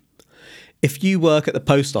 essentially... If you work at the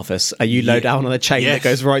post office, are you low down on a chain that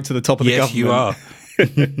goes right to the top of the government? Yes,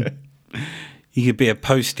 you are. You could be a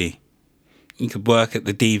postie. You could work at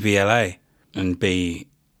the DVLA and be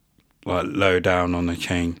like low down on the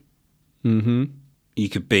chain. Mm-hmm. You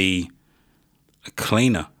could be a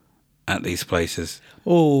cleaner at these places.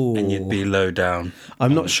 Oh, and you'd be low down.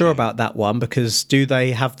 I'm not sure about that one, because do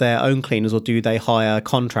they have their own cleaners or do they hire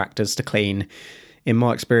contractors to clean? In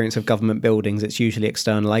my experience of government buildings, it's usually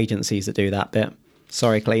external agencies that do that bit.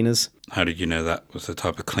 Sorry, cleaners. How did you know that was the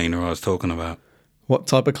type of cleaner I was talking about? What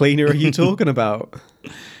type of cleaner are you talking about?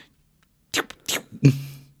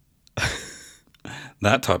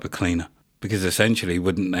 That type of cleaner. Because essentially,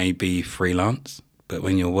 wouldn't they be freelance? But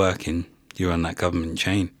when you're working, you're on that government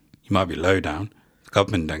chain. You might be low down. The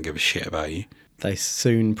government don't give a shit about you. They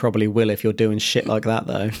soon probably will if you're doing shit like that,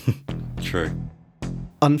 though. True.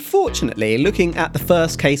 Unfortunately, looking at the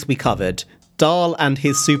first case we covered, Dahl and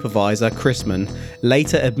his supervisor, Chrisman,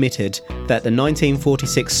 later admitted that the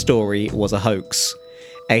 1946 story was a hoax.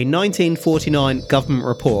 A 1949 government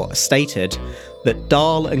report stated that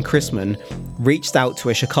Dahl and Chrisman reached out to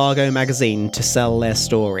a Chicago magazine to sell their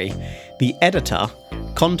story. The editor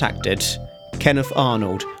contacted Kenneth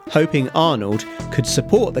Arnold, hoping Arnold could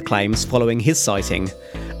support the claims following his sighting.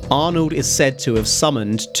 Arnold is said to have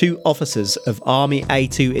summoned 2 officers of Army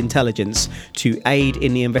A2 intelligence to aid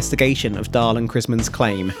in the investigation of Dahl and Chrisman's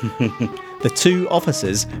claim. The 2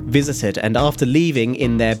 officers visited, and after leaving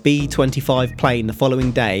in their B-25 plane the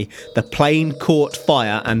following day, the plane caught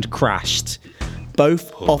fire and crashed.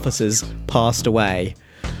 Both officers passed away.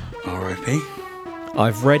 R.I.P.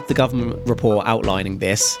 I've read the government report outlining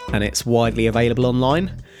this, and it's widely available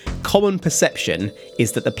online. Common perception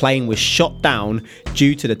is that the plane was shot down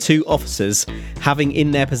due to the 2 officers having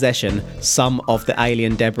in their possession some of the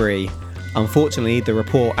alien debris. Unfortunately, the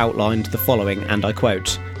report outlined the following, and I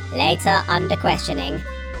quote, Later, under questioning,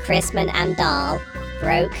 Chrisman and Dahl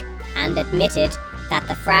broke and admitted that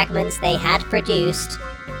the fragments they had produced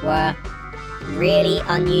were really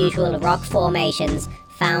unusual rock formations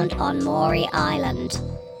found on Maury Island.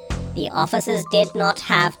 The officers did not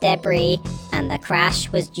have debris, and the crash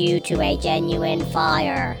was due to a genuine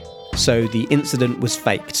fire. So the incident was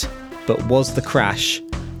faked, but was the crash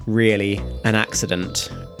really an accident?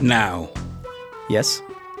 Now, Yes?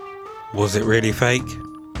 was it really fake?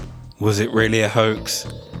 Was it really a hoax?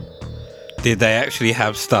 Did they actually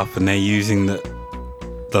have stuff and they're using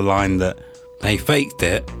the line that they faked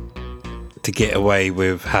it to get away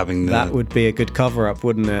with having the That would be a good cover-up,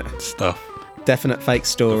 wouldn't it? stuff? Definite fake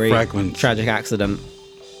story. Fragments. Tragic accident.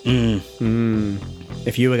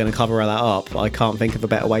 If you were going to cover that up, I can't think of a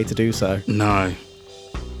better way to do so. No.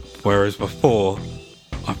 Whereas before,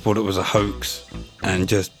 I thought it was a hoax and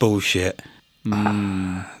just bullshit.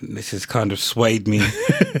 This has kind of swayed me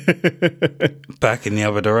back in the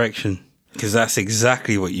other direction. Because that's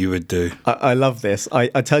exactly what you would do. I love this. I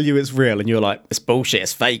tell you it's real, and you're like, it's bullshit,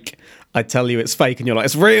 it's fake. I tell you it's fake, and you're like,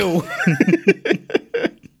 it's real.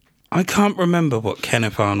 I can't remember what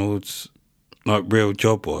Kenneth Arnold's real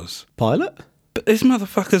job was. Pilot? But this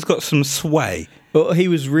motherfucker's got some sway. Well, he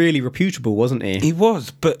was really reputable, wasn't he? He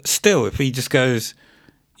was, but still, if he just goes,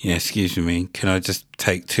 yeah, excuse me, can I just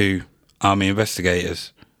take 2 army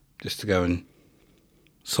investigators just to go and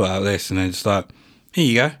sort out this? And then just like, here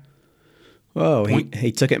you go. Oh,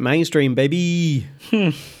 he took it mainstream, baby.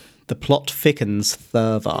 The plot thickens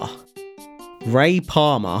further. Ray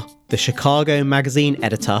Palmer, the Chicago Magazine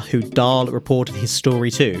editor who Dahl reported his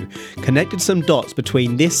story to, connected some dots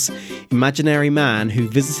between this imaginary man who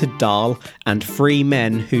visited Dahl and 3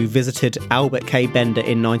 men who visited Albert K. Bender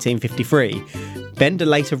in 1953. Bender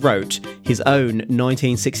later wrote his own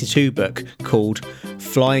 1962 book called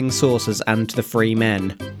Flying Saucers and the 3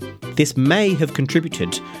 Men. This may have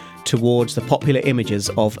contributed towards the popular images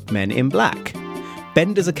of Men in Black.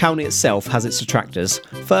 Bender's account itself has its detractors.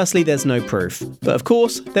 Firstly, there's no proof, but of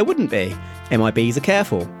course, there wouldn't be. MIBs are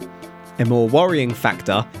careful. A more worrying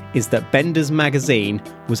factor is that Bender's magazine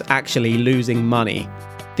was actually losing money.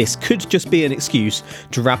 This could just be an excuse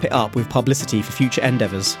to wrap it up with publicity for future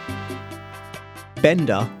endeavours.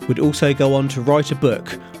 Bender would also go on to write a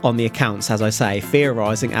book on the accounts, as I say,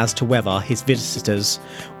 theorising as to whether his visitors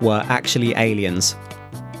were actually aliens.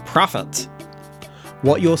 Profit!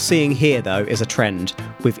 What you're seeing here, though, is a trend.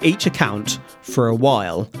 With each account, for a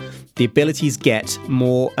while, the abilities get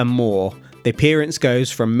more and more. The appearance goes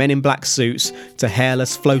from Men in Black suits to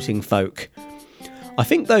hairless floating folk. I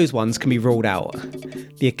think those ones can be ruled out.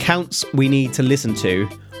 The accounts we need to listen to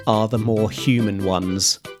are the more human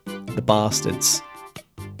ones. The bastards.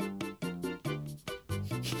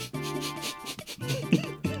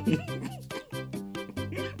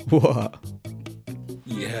 What?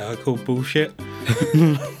 Yeah, I call bullshit.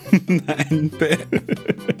 That end bit.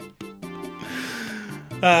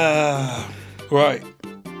 Right.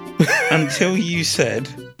 Until you said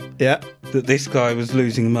Yeah. that this guy was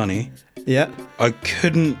losing money, Yeah. I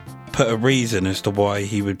couldn't put a reason as to why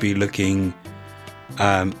he would be looking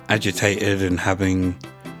agitated and having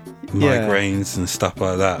migraines and stuff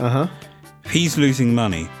like that. Uh-huh. If he's losing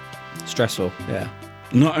money, Stressful. Yeah.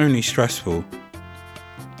 not only stressful,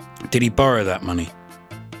 did he borrow that money?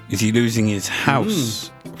 Is he losing his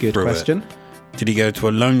house? Good through question. It? Did he go to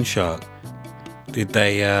a loan shark? Did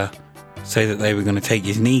they say that they were going to take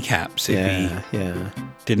his kneecaps if he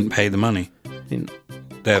didn't pay the money?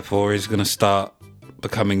 Therefore, he's going to start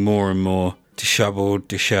becoming more and more disheveled,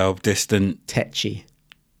 distant, Tetchy.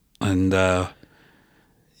 and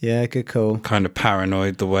Yeah, good call. kind of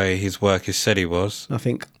paranoid the way his workers said he was. I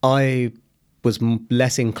think I was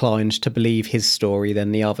less inclined to believe his story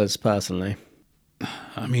than the others, personally.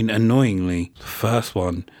 I mean, annoyingly, the first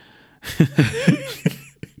one.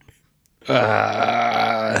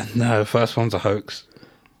 No, the first one's a hoax.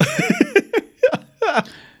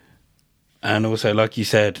 And also, like you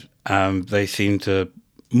said, they seem to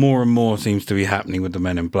more and more seems to be happening with the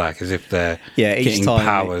Men in Black, as if they're Each getting time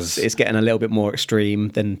powers it's getting a little bit more extreme.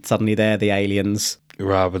 Then suddenly they're the aliens,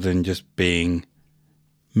 rather than just being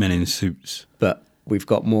men in suits. but we've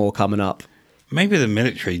got more coming up. Maybe the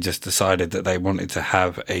military just decided that they wanted to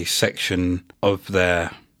have a section of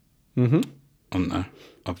their, I don't know,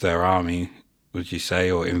 of their army, would you say,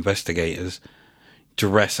 or investigators,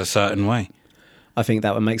 dress a certain way. I think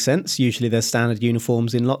that would make sense. Usually there's standard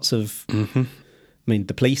uniforms in lots of... I mean,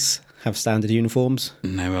 the police have standard uniforms.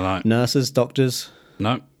 And they were like, Nurses, doctors.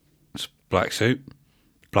 no, it's black suit,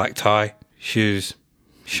 black tie, shoes,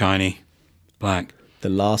 shiny, black. The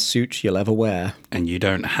last suit you'll ever wear. And you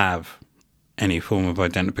don't have any form of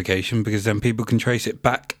identification, because then people can trace it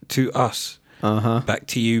back to us. Back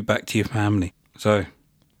to you, back to your family. So,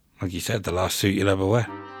 like you said, the last suit you'll ever wear.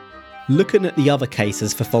 Looking at the other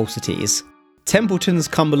cases for falsities, Templeton's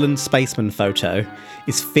Cumberland spaceman photo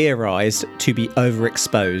is theorised to be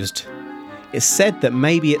overexposed. It's said that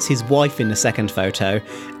maybe it's his wife in the second photo,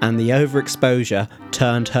 and the overexposure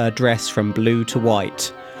turned her dress from blue to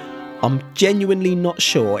white. I'm genuinely not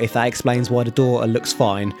sure if that explains why the daughter looks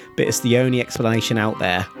fine, but it's the only explanation out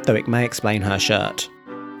there, though it may explain her shirt.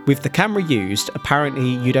 With the camera used,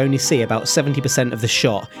 apparently you'd only see about 70% of the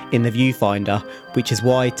shot in the viewfinder, which is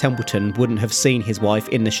why Templeton wouldn't have seen his wife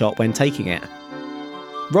in the shot when taking it.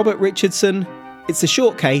 Robert Richardson, it's a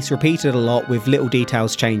short case repeated a lot with little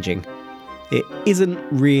details changing. It isn't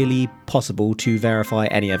really possible to verify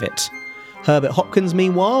any of it. Herbert Hopkins,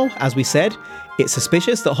 meanwhile, as we said, it's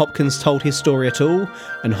suspicious that Hopkins told his story at all,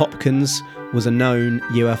 and Hopkins was a known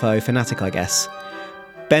UFO fanatic, I guess.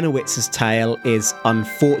 Benowitz's tale is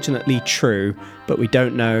unfortunately true, but we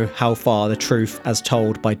don't know how far the truth as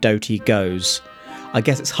told by Doty goes. I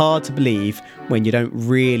guess it's hard to believe when you don't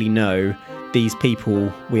really know these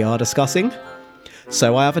people we are discussing.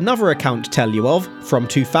 So I have another account to tell you of from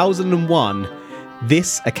 2001.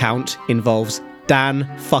 This account involves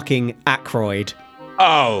Dan fucking Aykroyd.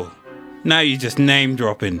 Oh, now you're just name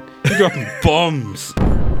dropping. You're dropping bombs.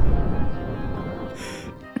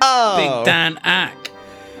 Oh, Big Dan Ack.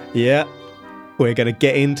 Yeah, we're going to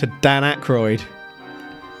get into Dan Aykroyd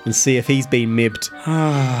and see if he's been mibbed.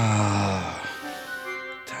 Ah,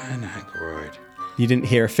 Dan Aykroyd. You didn't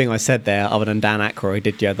hear a thing I said there other than Dan Aykroyd,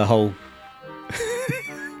 did you? The whole...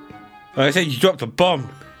 Like I said, you dropped a bomb.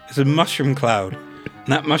 It's a mushroom cloud. And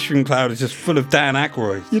that mushroom cloud is just full of Dan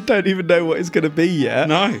Aykroyd. You don't even know what it's going to be yet.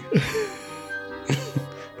 No.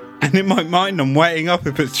 And in my mind, I'm weighing up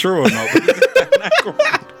if it's true or not. But it's Dan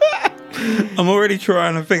Aykroyd. I'm already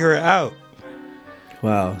trying to figure it out.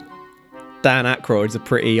 Wow. Dan Aykroyd's a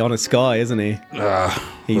pretty honest guy, isn't he?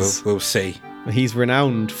 We'll see. He's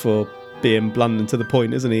renowned for being blunt and to the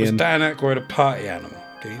point, isn't he? Was Dan Aykroyd a party animal?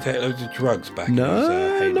 Did he take loads of drugs back in his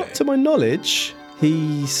No, heyday? not to my knowledge.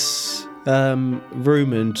 He's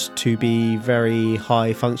rumoured to be very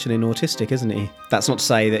high-functioning autistic, isn't he? That's not to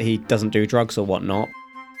say that he doesn't do drugs or whatnot.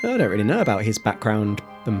 I don't really know about his background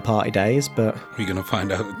and party days, but... We're going to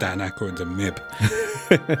find out that Dan Aykroyd's a mib.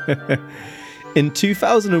 In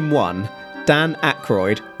 2001, Dan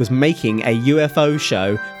Aykroyd was making a UFO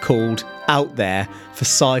show called Out There for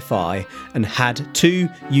Sci-Fi and had two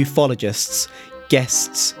ufologists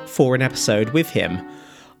guests for an episode with him.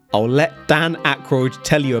 I'll let Dan Aykroyd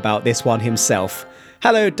tell you about this one himself.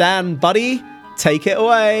 Hello, Dan, buddy. Take it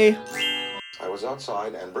away. I was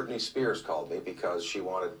outside, and Britney Spears called me because she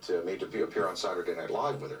wanted me to appear on Saturday Night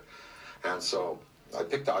Live with her. And so I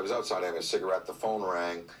was outside having a cigarette. The phone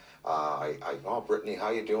rang. Oh, Britney, how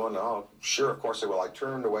you doing? Oh, sure, of course I will. I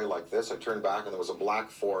turned away like this. I turned back, and there was a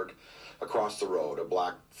black Ford across the road, a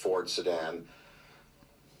black Ford sedan.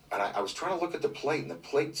 And I was trying to look at the plate, and the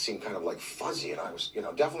plate seemed kind of like fuzzy, and I was,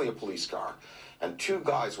 definitely a police car. And two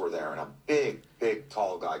guys were there, and a big, big,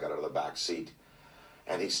 tall guy got out of the back seat.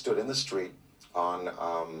 And he stood in the street on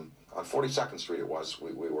 42nd Street it was.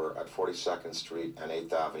 We were at 42nd Street and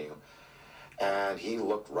 8th Avenue. And he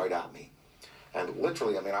looked right at me. And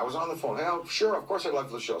literally, I was on the phone. Hey, oh, sure, of course I'd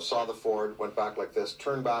love the show. Saw the Ford, went back like this,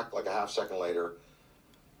 turned back like a half second later,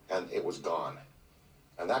 and it was gone.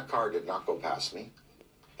 And that car did not go past me.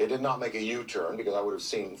 It did not make a U-turn because I would have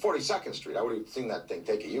seen 42nd Street. I would have seen that thing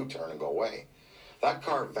take a U-turn and go away. That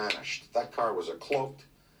car vanished. That car was a cloaked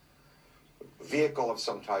vehicle of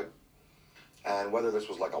some type. And whether this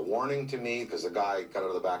was like a warning to me, because the guy got out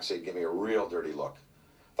of the back seat, gave me a real dirty look.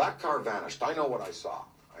 That car vanished. I know what I saw.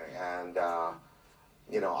 And,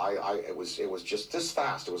 it was just this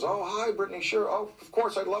fast. It was, oh, hi, Brittany, sure. Oh, of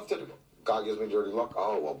course, I'd love to. Guy gives me a dirty look.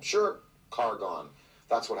 Oh, well, sure. Car gone.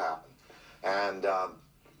 That's what happened. And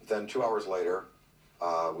then 2 hours later,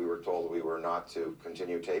 we were told we were not to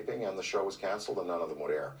continue taping, and the show was canceled, and none of them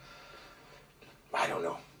would air. I don't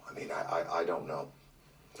know. I don't know.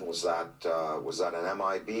 Was that an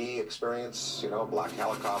MIB experience? Black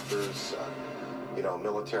helicopters,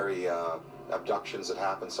 military abductions that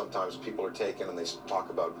happen. Sometimes people are taken and they talk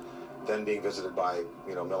about then being visited by,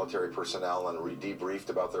 military personnel and debriefed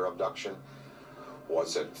about their abduction.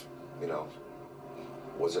 Was it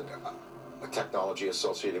a technology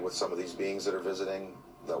associated with some of these beings that are visiting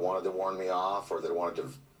that wanted to warn me off, or that wanted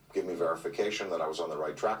to give me verification that I was on the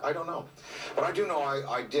right track? I don't know. But I do know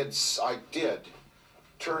I did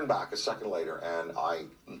turn back a second later, and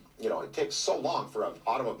it takes so long for an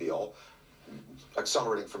automobile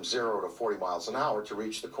accelerating from 0 to 40 miles an hour to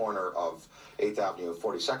reach the corner of 8th Avenue and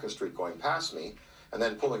 42nd Street going past me, and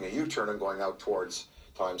then pulling a U-turn and going out towards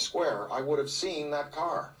Times Square. I would have seen that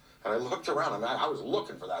car. And I looked around, I was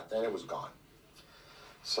looking for that thing, it was gone.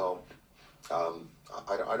 So,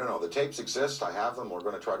 I don't know. The tapes exist. I have them. We're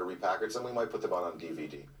going to try to repackage them. We might put them out on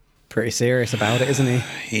DVD. Pretty serious about it, isn't he?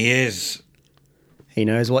 He is. He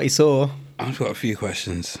knows what he saw. I've got a few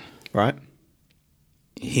questions. Right.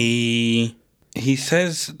 He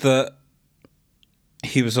says that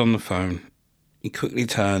he was on the phone. He quickly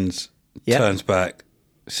turns back,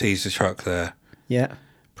 sees the truck there. Yeah.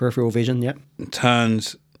 Peripheral vision, yeah.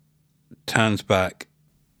 Turns back,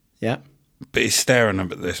 Yeah. but he's staring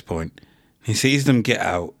up at this point. He sees them get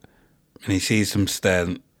out, and he sees them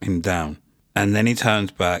stare him down. And then he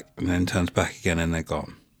turns back, and then turns back again, and they're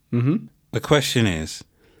gone. Mm-hmm. The question is,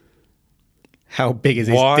 how big is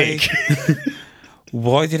his dick?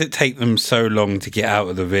 Why did it take them so long to get out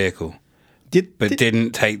of the vehicle,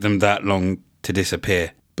 didn't take them that long to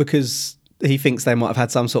disappear? Because he thinks they might have had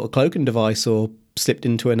some sort of cloaking device or slipped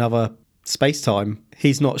into another space-time.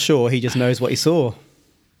 He's not sure. He just knows what he saw.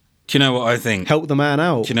 Do you know what I think? Help the man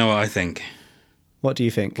out. Do you know what I think? What do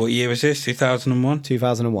you think? What year was this? 2001?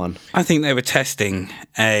 2001. I think they were testing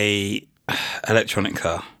a electronic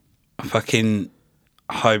car. A fucking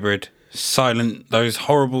hybrid, silent, those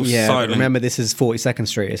horrible silent remember this is 42nd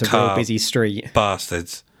Street. It's a real busy street.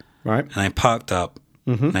 bastards. Right. And they parked up,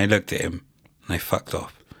 and they looked at him, and they fucked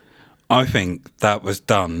off. I think that was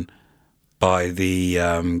done by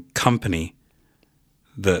the company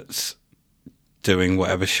that's doing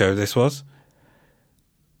whatever show this was.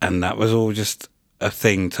 And that was all just a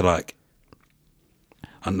thing to, like,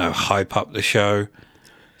 I don't know, hype up the show,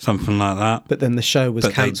 something like that. But then the show was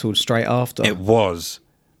cancelled straight after. It was.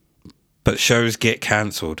 But shows get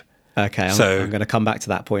cancelled. Okay, I'm going to come back to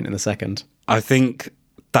that point in a second. I think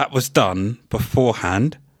that was done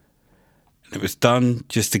beforehand. It was done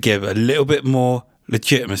just to give a little bit more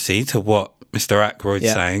legitimacy to what Mr.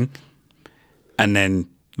 Aykroyd's saying. And then,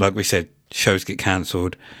 like we said, shows get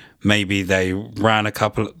cancelled. Maybe they ran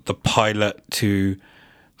the pilot to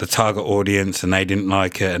the target audience and they didn't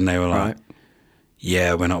like it and they were like,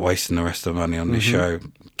 yeah, we're not wasting the rest of the money on this show.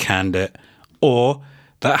 Canned it. Or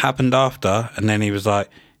that happened after and then he was like,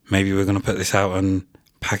 maybe we're going to put this out and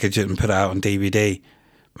package it and put it out on DVD.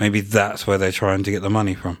 Maybe that's where they're trying to get the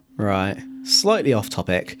money from. Right. Slightly off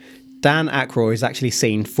topic. Dan Aykroyd's actually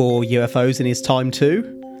seen 4 UFOs in his time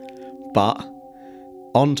too. But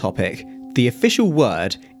on topic, the official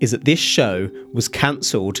word is that this show was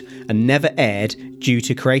cancelled and never aired due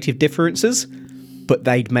to creative differences, but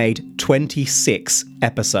they'd made 26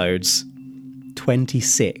 episodes.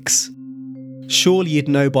 26. Surely you'd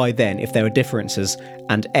know by then if there were differences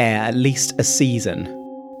and air at least a season.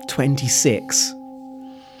 26.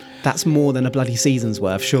 That's more than a bloody season's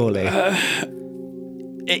worth, surely.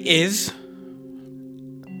 It is.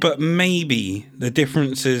 But maybe the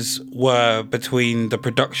differences were between the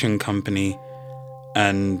production company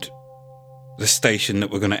and the station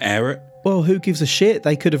that were going to air it. Well, who gives a shit?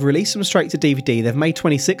 They could have released them straight to DVD. They've made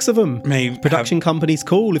 26 of them. Production company's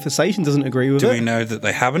cool if the station doesn't agree with it. Do we know that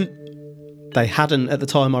they haven't? They hadn't at the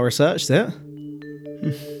time I researched it.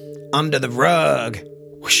 Under the rug.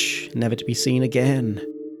 Whoosh, never to be seen again.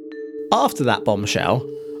 After that bombshell,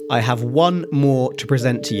 I have one more to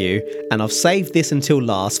present to you, and I've saved this until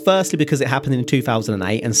last, firstly because it happened in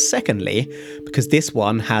 2008, and secondly because this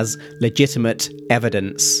one has legitimate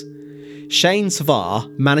evidence. Shane Savar,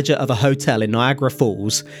 manager of a hotel in Niagara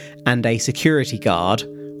Falls, and a security guard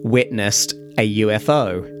witnessed a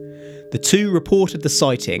UFO. The two reported the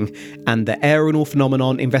sighting, and the Aerial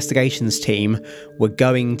Phenomenon Investigations team were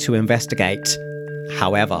going to investigate.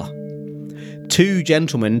 However, 2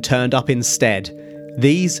 gentlemen turned up instead.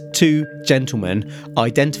 These 2 gentlemen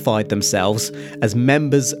identified themselves as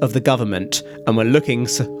members of the government and were looking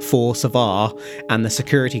for Savar and the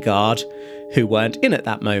security guard, who weren't in at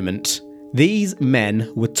that moment. These men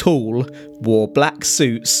were tall, wore black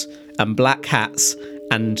suits and black hats,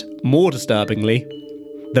 and, more disturbingly,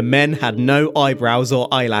 the men had no eyebrows or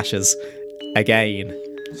eyelashes. Again.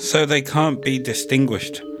 So they can't be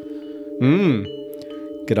distinguished.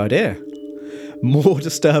 Good idea. More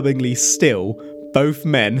disturbingly still, both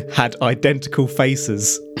men had identical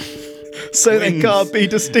faces. So they can't be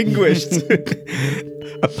distinguished.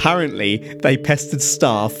 Apparently, they pestered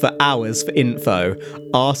staff for hours for info,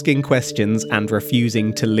 asking questions and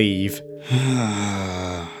refusing to leave.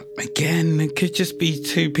 Again, it could just be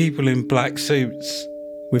 2 people in black suits.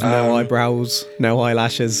 With no eyebrows, no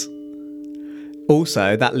eyelashes.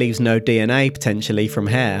 Also, that leaves no DNA potentially from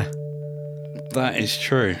hair. That is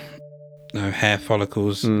true. No hair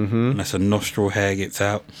follicles, unless a nostril hair gets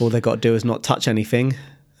out. All they got to do is not touch anything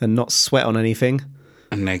and not sweat on anything.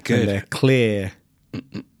 And they're good. And they're clear.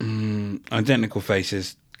 Identical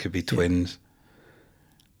faces, could be twins.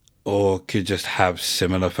 or could just have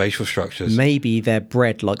similar facial structures. Maybe they're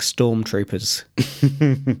bred like stormtroopers.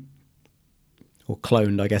 Or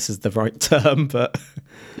cloned, I guess is the right term, but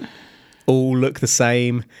all look the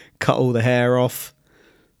same, cut all the hair off.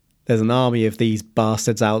 There's an army of these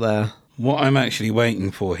bastards out there. What I'm actually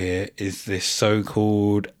waiting for here is this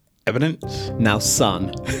so-called evidence. Now,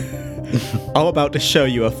 son, I'm about to show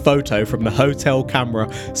you a photo from the hotel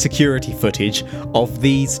camera security footage of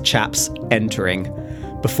these chaps entering.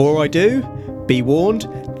 Before I do, be warned,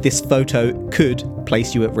 this photo could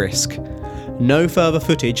place you at risk. No further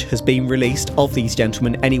footage has been released of these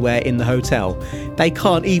gentlemen anywhere in the hotel. They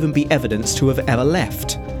can't even be evidence to have ever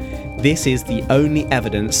left. This is the only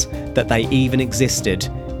evidence that they even existed.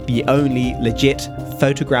 The only legit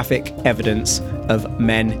photographic evidence of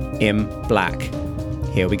men in black.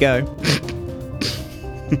 Here we go.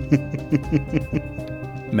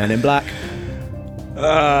 Men in black.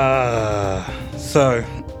 So,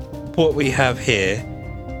 what we have here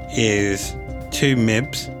is two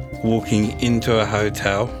Mibs walking into a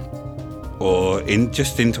hotel, or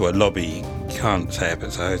just into a lobby. You can't say if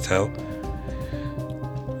it's a hotel.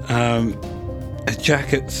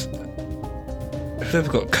 Jackets. They've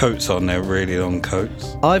got coats on there, really long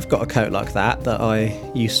coats. I've got a coat like that I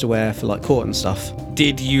used to wear for like court and stuff.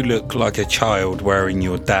 Did you look like a child wearing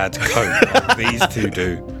your dad's coat like these two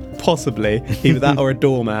do? Possibly. Either that or a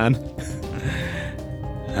doorman.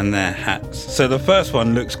 And their hats. So the first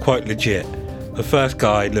one looks quite legit. The first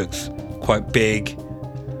guy looks quite big.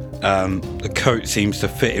 The coat seems to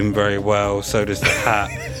fit him very well. So does the hat,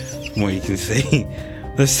 from what you can see.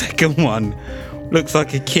 The second one looks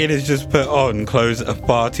like a kid has just put on clothes that are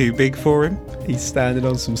far too big for him. He's standing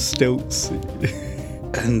on some stilts.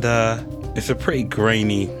 And it's a pretty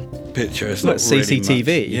grainy picture. It's like not really CCTV.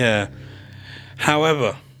 much. Yeah.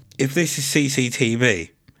 However, if this is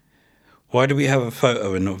CCTV, why do we have a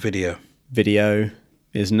photo and not video? Video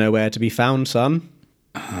is nowhere to be found, son.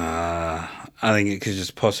 I think it could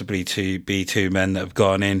just possibly be two men that have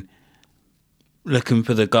gone in looking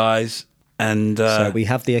for the guys. And so we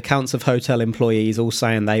have the accounts of hotel employees all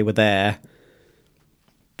saying they were there,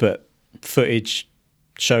 but footage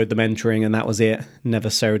showed them entering and that was it. Never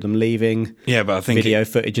showed them leaving. Yeah, but I think video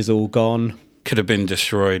footage is all gone. Could have been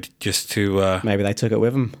destroyed just to maybe they took it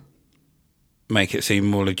with them. Make it seem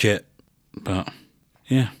more legit. But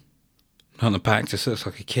yeah, on the back just looks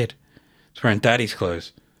like a kid. It's wearing daddy's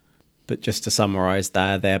clothes. But just to summarise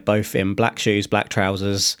they're both in black shoes, black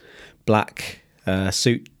trousers, black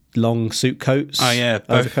long suit coats. Oh yeah,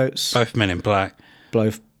 overcoats. Both men in black.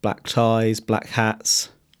 Both black ties, black hats,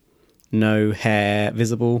 no hair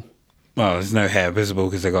visible. Well, there's no hair visible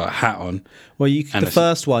because they've got a hat on. Well, the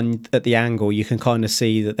first one at the angle, you can kind of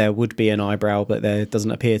see that there would be an eyebrow, but there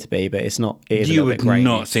doesn't appear to be. But it's not. It is you a would bit grainy.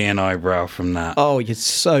 not see an eyebrow from that. Oh, you'd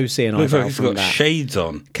so see an Looks eyebrow like from he's got that. shades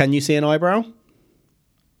on. Can you see an eyebrow?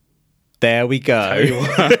 There we go. Tell you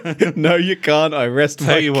what, No, you can't. I rest my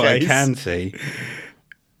case. tell you what I can see.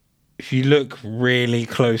 If you look really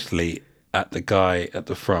closely at the guy at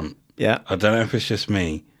the front, Yeah. I don't know if it's just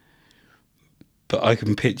me, but I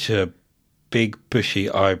can picture big bushy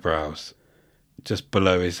eyebrows just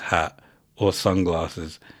below his hat or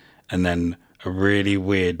sunglasses, and then a really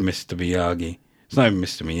weird Mr. Miyagi. It's not even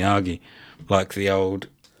Mr. Miyagi, like the old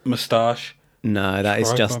moustache. No, that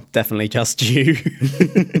is Tripod. definitely just you.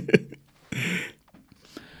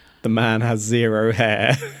 The man has zero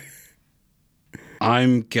hair.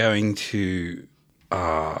 I'm going to...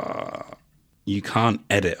 you can't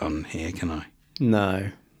edit on here, can I?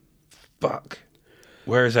 No. Fuck.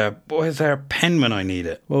 Where's there a pen when I need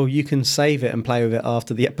it? Well, you can save it and play with it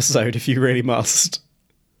after the episode if you really must.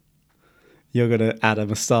 You're going to add a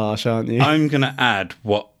moustache, aren't you? I'm going to add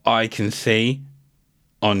what I can see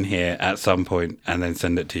on here at some point and then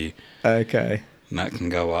send it to you. Okay. And that can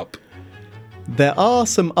go up. There are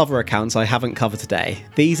some other accounts I haven't covered today.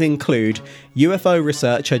 These include UFO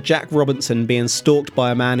researcher Jack Robinson being stalked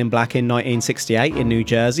by a man in black in 1968 in New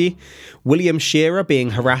Jersey, William Shearer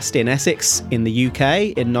being harassed in Essex in the UK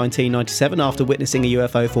in 1997 after witnessing a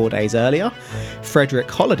UFO 4 days earlier, Frederick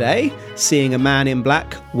Holliday seeing a man in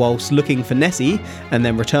black whilst looking for Nessie and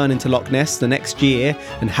then returning to Loch Ness the next year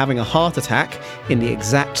and having a heart attack in the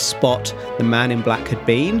exact spot the man in black had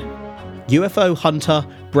been, UFO hunter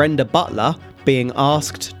Brenda Butler being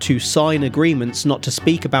asked to sign agreements not to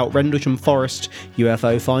speak about Rendlesham Forest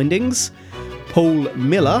UFO findings, Paul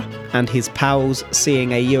Miller and his pals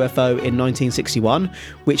seeing a UFO in 1961,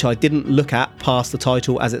 which I didn't look at past the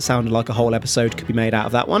title as it sounded like a whole episode could be made out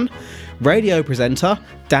of that one. Radio presenter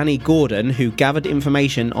Danny Gordon, who gathered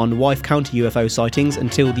information on Wythe County UFO sightings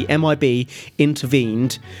until the MIB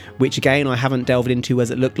intervened, which again I haven't delved into as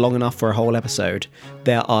it looked long enough for a whole episode.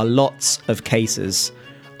 There are lots of cases.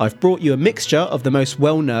 I've brought you a mixture of the most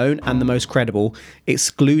well-known and the most credible,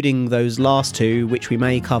 excluding those last two, which we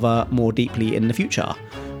may cover more deeply in the future.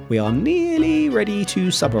 We are nearly ready to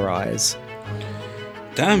summarise.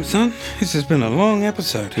 Damn, son, this has been a long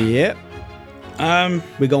episode. Yep.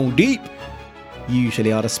 We're going deep.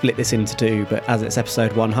 Usually I'd have split this into two, but as it's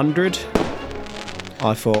episode 100,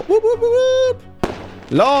 I thought, whoop, whoop, whoop, whoop.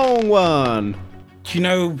 Long one. Do you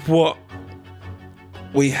know what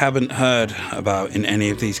we haven't heard about in any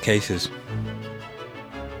of these cases?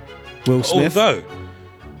 Will Smith. Although,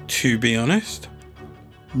 to be honest,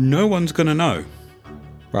 no one's going to know.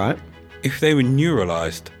 Right. If they were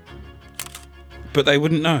neuralised. But they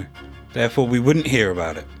wouldn't know. Therefore, we wouldn't hear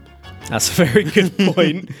about it. That's a very good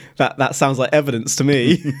point. That sounds like evidence to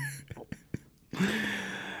me.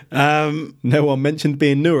 No one mentioned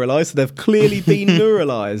being neuralised, so they've clearly been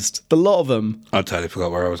neuralised. The lot of them. I totally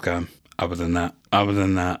forgot where I was going. Other than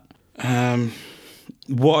that.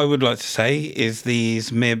 What I would like to say is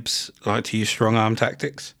these MIBs like to use strong arm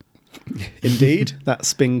tactics. Indeed.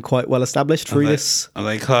 That's been quite well established through this. Are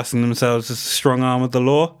they classing themselves as the strong arm of the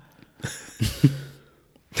law?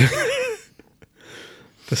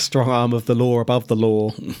 The strong arm of the law above the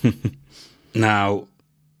law. Now,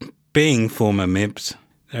 being former MIBs,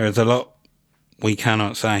 there is a lot we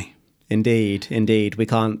cannot say. Indeed. We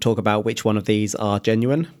can't talk about which one of these are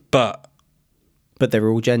genuine. But they're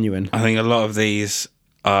all genuine. I think a lot of these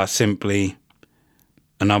are simply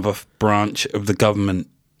another branch of the government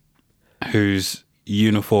whose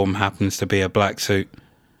uniform happens to be a black suit.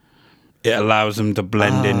 It allows them to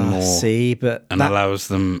blend in more. And allows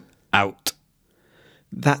them out.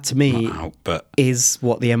 That to me is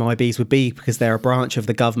what the MIBs would be, because they're a branch of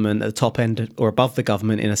the government at the top end or above the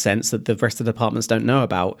government in a sense that the rest of the departments don't know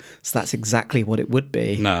about. So that's exactly what it would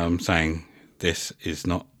be. No, I'm saying this is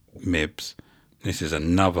not MIBs. This is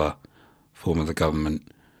another form of the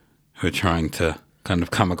government who are trying to kind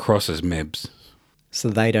of come across as MIBs. So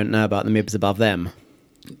they don't know about the MIBs above them?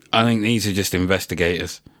 I think these are just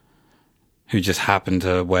investigators who just happen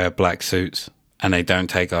to wear black suits and they don't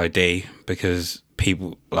take ID because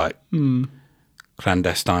people like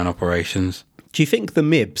clandestine operations. Do you think the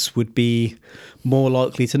MIBs would be more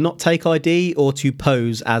likely to not take ID or to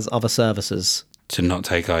pose as other services? To not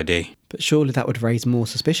take ID. But surely that would raise more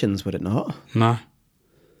suspicions, would it not? No.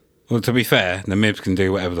 Well, to be fair, the MIBs can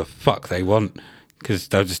do whatever the fuck they want because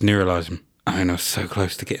they'll just neuralise them. I mean, I was so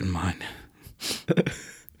close to getting mine.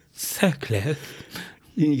 So close.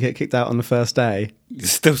 You get kicked out on the first day. You're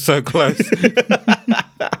still so close.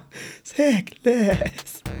 So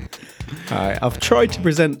close. Alright, I've tried to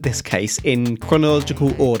present this case in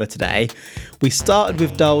chronological order today. We started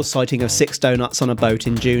with Dahl's sighting of 6 donuts on a boat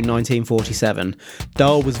in June 1947.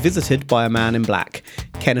 Dahl was visited by a man in black.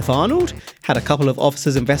 Kenneth Arnold had a couple of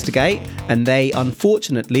officers investigate, and they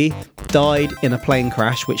unfortunately died in a plane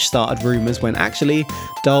crash, which started rumours when actually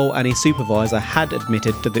Dahl and his supervisor had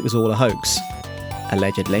admitted that it was all a hoax.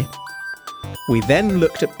 Allegedly. We then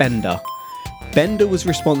looked at Bender. Bender was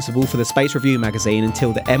responsible for the Space Review magazine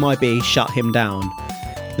until the MIB shut him down.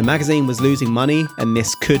 The magazine was losing money, and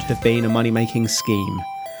this could have been a money-making scheme.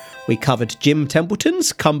 We covered Jim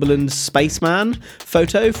Templeton's Cumberland Spaceman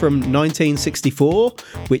photo from 1964,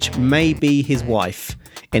 which may be his wife.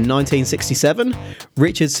 In 1967,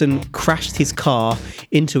 Richardson crashed his car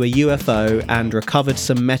into a UFO and recovered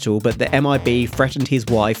some metal, but the MIB threatened his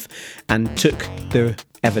wife and took the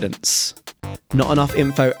evidence. Not enough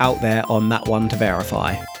info out there on that one to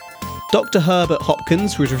verify. Dr. Herbert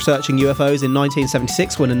Hopkins was researching UFOs in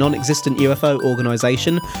 1976 when a non-existent UFO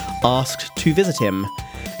organisation asked to visit him.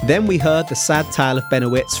 Then we heard the sad tale of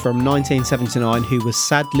Benowitz from 1979, who was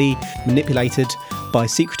sadly manipulated by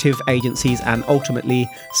secretive agencies and ultimately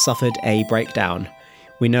suffered a breakdown.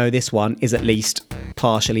 We know this one is at least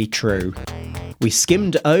partially true. We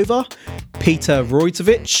skimmed over Peter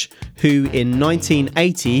Roitovich, who in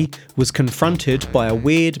 1980 was confronted by a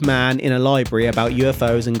weird man in a library about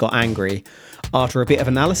UFOs and got angry. After a bit of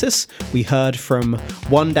analysis, we heard from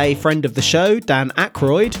one-day friend of the show, Dan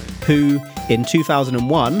Aykroyd, who in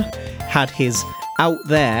 2001 had his Out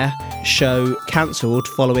There show cancelled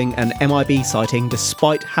following an MIB sighting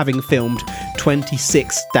despite having filmed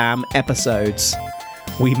 26 damn episodes.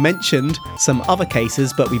 We mentioned some other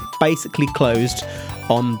cases, but we basically closed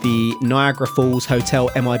on the Niagara Falls Hotel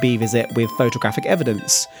MIB visit with photographic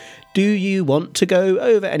evidence. Do you want to go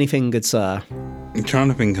over anything, good sir? I'm trying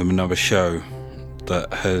to think of another show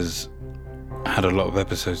that has had a lot of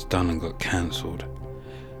episodes done and got cancelled.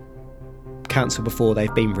 Cancelled before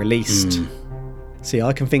they've been released. See,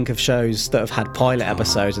 I can think of shows that have had pilot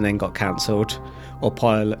episodes and then got cancelled,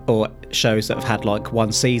 or shows that have had like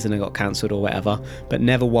one season and got cancelled or whatever, but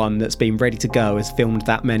never one that's been ready to go, has filmed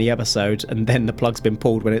that many episodes and then the plug's been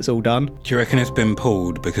pulled when it's all done. Do you reckon it's been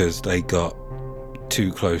pulled because they got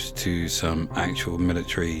too close to some actual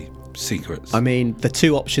military secrets? I mean, the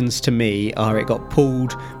two options to me are it got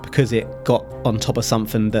pulled because it got on top of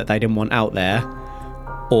something that they didn't want out there,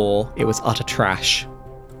 or it was utter trash.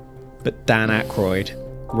 But Dan Aykroyd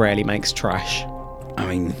rarely makes trash. I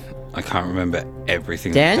mean, I can't remember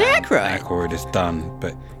everything Dan that Aykroyd. Aykroyd has done,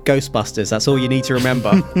 but Ghostbusters, that's all you need to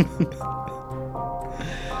remember.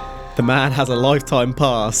 The man has a lifetime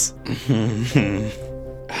pass.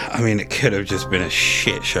 I mean, it could have just been a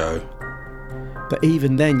shit show. But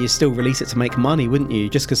even then, you still release it to make money, wouldn't you?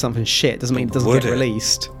 Just because something's shit doesn't mean it doesn't Would get it?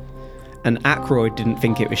 released. And Aykroyd didn't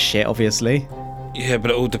think it was shit, obviously. Yeah, but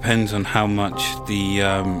it all depends on how much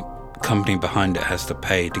the company behind it has to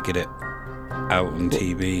pay to get it out on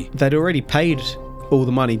TV. They'd already paid all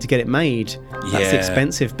the money to get it made. That's the Yeah.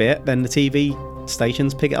 expensive bit. Then the TV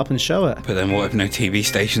stations pick it up and show it. But then what if no TV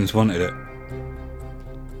stations wanted it?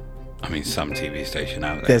 I mean, some TV station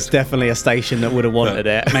out there. There's definitely a station that would have wanted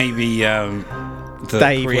it. Maybe the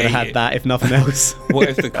Dave would have had that if nothing else. What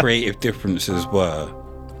if the creative differences were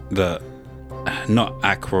that not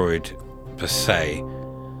Aykroyd per se,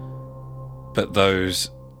 but those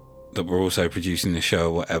that were also producing the show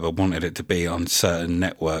or whatever wanted it to be on certain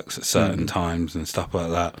networks at certain times and stuff like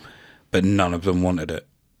that, but none of them wanted it,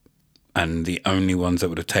 and the only ones that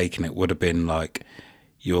would have taken it would have been like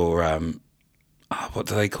your what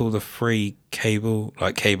do they call the free cable,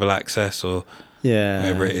 like cable access or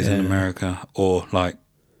whatever it is in America, or like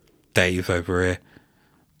Dave over here.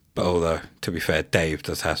 But although, to be fair, Dave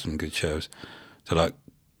does have some good shows. So like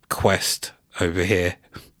Quest over here.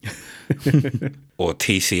 Or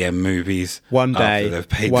TCM movies. One after they've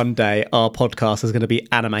paid- day, our podcast is going to be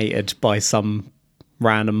animated by some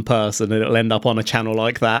random person and it'll end up on a channel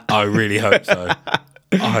like that. I really hope so.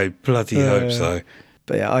 I bloody hope so.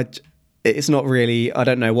 But yeah, it's not really, I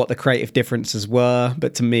don't know what the creative differences were,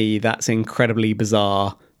 but to me, that's incredibly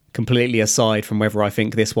bizarre, completely aside from whether I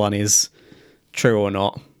think this one is true or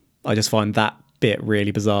not. I just find that bit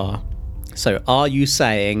really bizarre. So, are you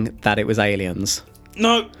saying that it was aliens?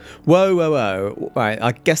 No. Whoa. Right,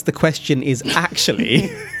 I guess the question is actually,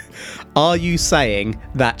 are you saying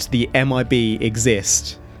that the MIB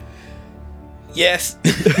exist? Yes.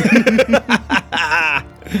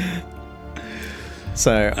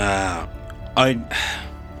 So,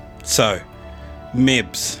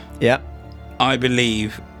 MIBs. yeah, I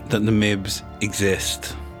believe that the MIBs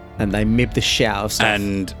exist. and they mib the shit out of stuff.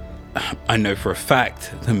 And I know for a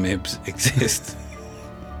fact the MIBs exist.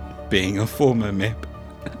 Being a former MIB.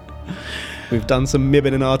 We've done some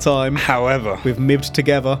mibbing in our time. However, We've mibbed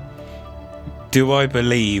together. do I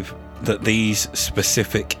believe that these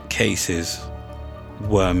specific cases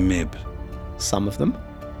were MIB? Some of them.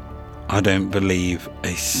 I don't believe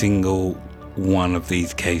a single one of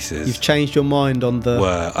these cases You've changed your mind on the...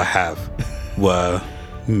 were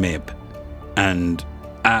MIB. And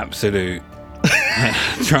absolute...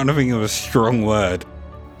 trying to think of a strong word.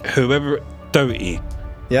 Whoever... Doty.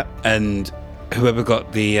 Yep. And whoever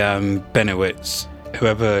got the Benowitz,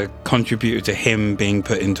 whoever contributed to him being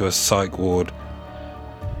put into a psych ward,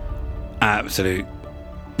 absolute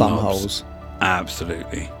Bumholes. knobs.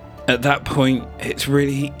 Absolutely. At that point, it's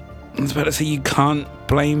really, I was about to say, you can't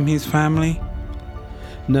blame his family.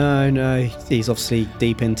 No. He's obviously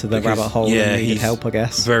deep into the Because, rabbit hole yeah, and needed he's help, I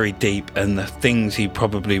guess. Very deep, and the things he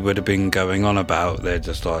probably would have been going on about, they're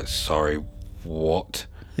just like, sorry, what?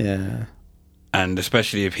 Yeah. And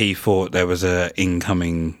especially if he thought there was a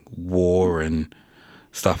incoming war and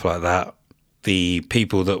stuff like that, the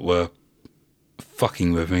people that were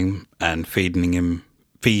fucking with him and feeding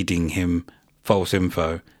him false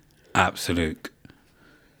info, absolute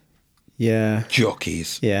Yeah.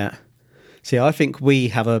 jockeys. Yeah. See, I think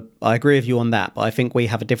I agree with you on that, but I think we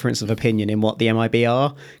have a difference of opinion in what the MIB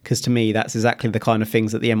are, because to me, that's exactly the kind of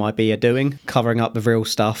things that the MIB are doing, covering up the real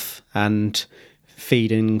stuff and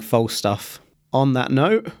feeding false stuff. On that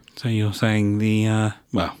note... So you're saying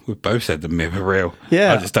well, we've both said the MIB are real.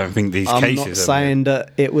 Yeah. I just don't think these I'm cases not are saying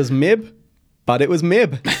that it was MIB, but it was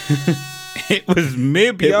MIB. It was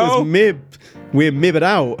MIB, It yo! was MIB. We're MIB'd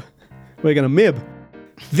out. We're going to MIB.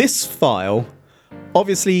 This file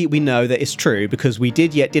Obviously, we know that it's true because we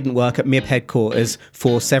did yet didn't work at MIB headquarters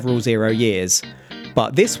for several 0 years.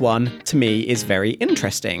 But this one, to me, is very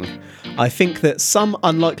interesting. I think that some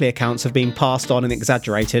unlikely accounts have been passed on and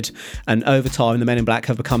exaggerated, and over time the Men in Black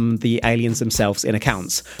have become the aliens themselves in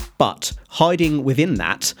accounts. But hiding within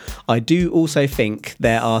that, I do also think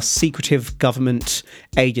there are secretive government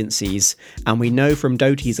agencies, and we know from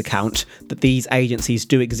Doty's account that these agencies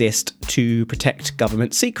do exist to protect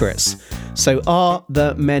government secrets. So are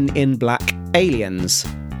the Men in Black aliens?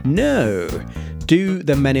 No. Do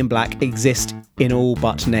the Men in Black exist in all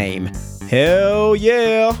but name? Hell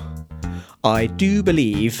yeah! I do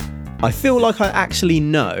believe, I feel like I actually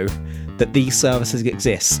know that these services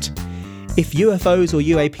exist. If UFOs or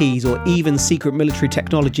UAPs or even secret military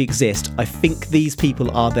technology exist, I think these people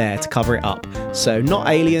are there to cover it up. So not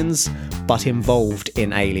aliens, but involved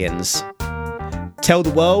in aliens. Tell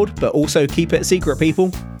the world, but also keep it secret, people.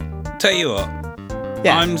 Tell you what,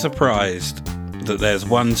 Yeah. I'm surprised that there's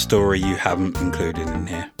one story you haven't included in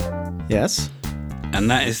here. Yes? And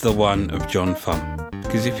that is the one of John Fum.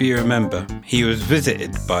 Because if you remember, he was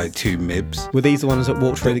visited by 2 MIBs. Were these the ones that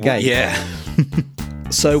walked through the gate? Yeah.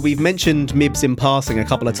 So we've mentioned MIBs in passing a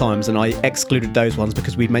couple of times, and I excluded those ones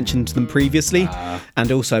because we've mentioned them previously,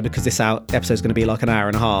 and also because this episode is going to be like an hour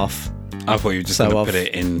and a half. I thought you were just So going to put I've-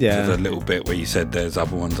 it in yeah. the little bit where you said there's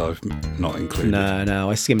other ones I've not included. No,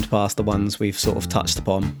 I skimmed past the ones we've sort of touched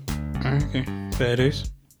upon. Okay, fair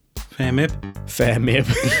dues. Fair MIB. Fair MIB.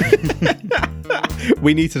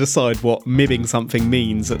 We need to decide what mibbing something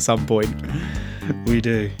means at some point. We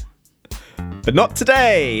do. But not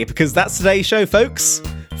today, because that's today's show, folks.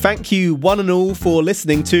 Thank you, one and all, for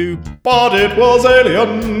listening to But It Was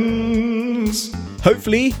Aliens.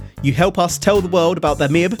 Hopefully, you help us tell the world about their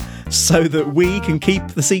MIB so that we can keep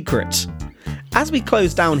the secret. As we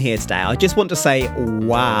close down here today, I just want to say,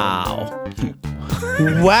 wow.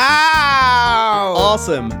 Wow!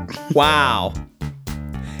 Awesome. Wow.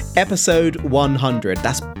 Episode 100.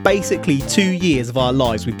 That's basically 2 years of our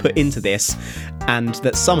lives we put into this, and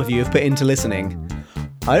that some of you have put into listening.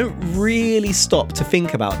 I don't really stop to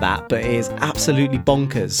think about that, but it is absolutely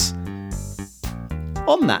bonkers.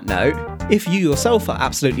 On that note, if you yourself are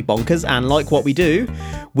absolutely bonkers and like what we do,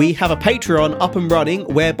 we have a Patreon up and running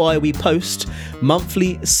whereby we post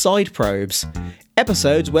monthly side probes.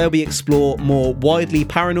 Episodes where we explore more widely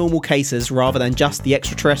paranormal cases rather than just the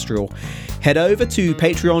extraterrestrial. Head over to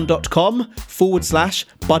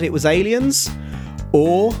patreon.com/butitwasaliens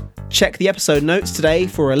or check the episode notes today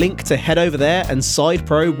for a link to head over there and side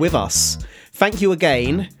probe with us. Thank you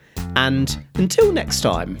again, and until next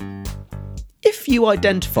time, if you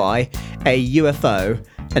identify a UFO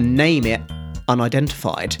and name it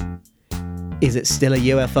unidentified, is it still a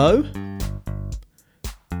UFO?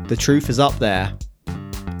 The truth is up there.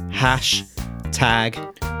 Hashtag.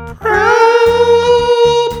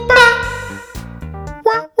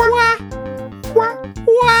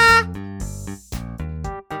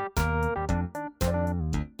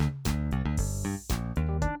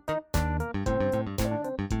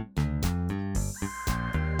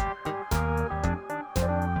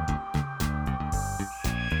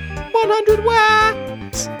 $100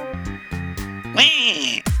 wax.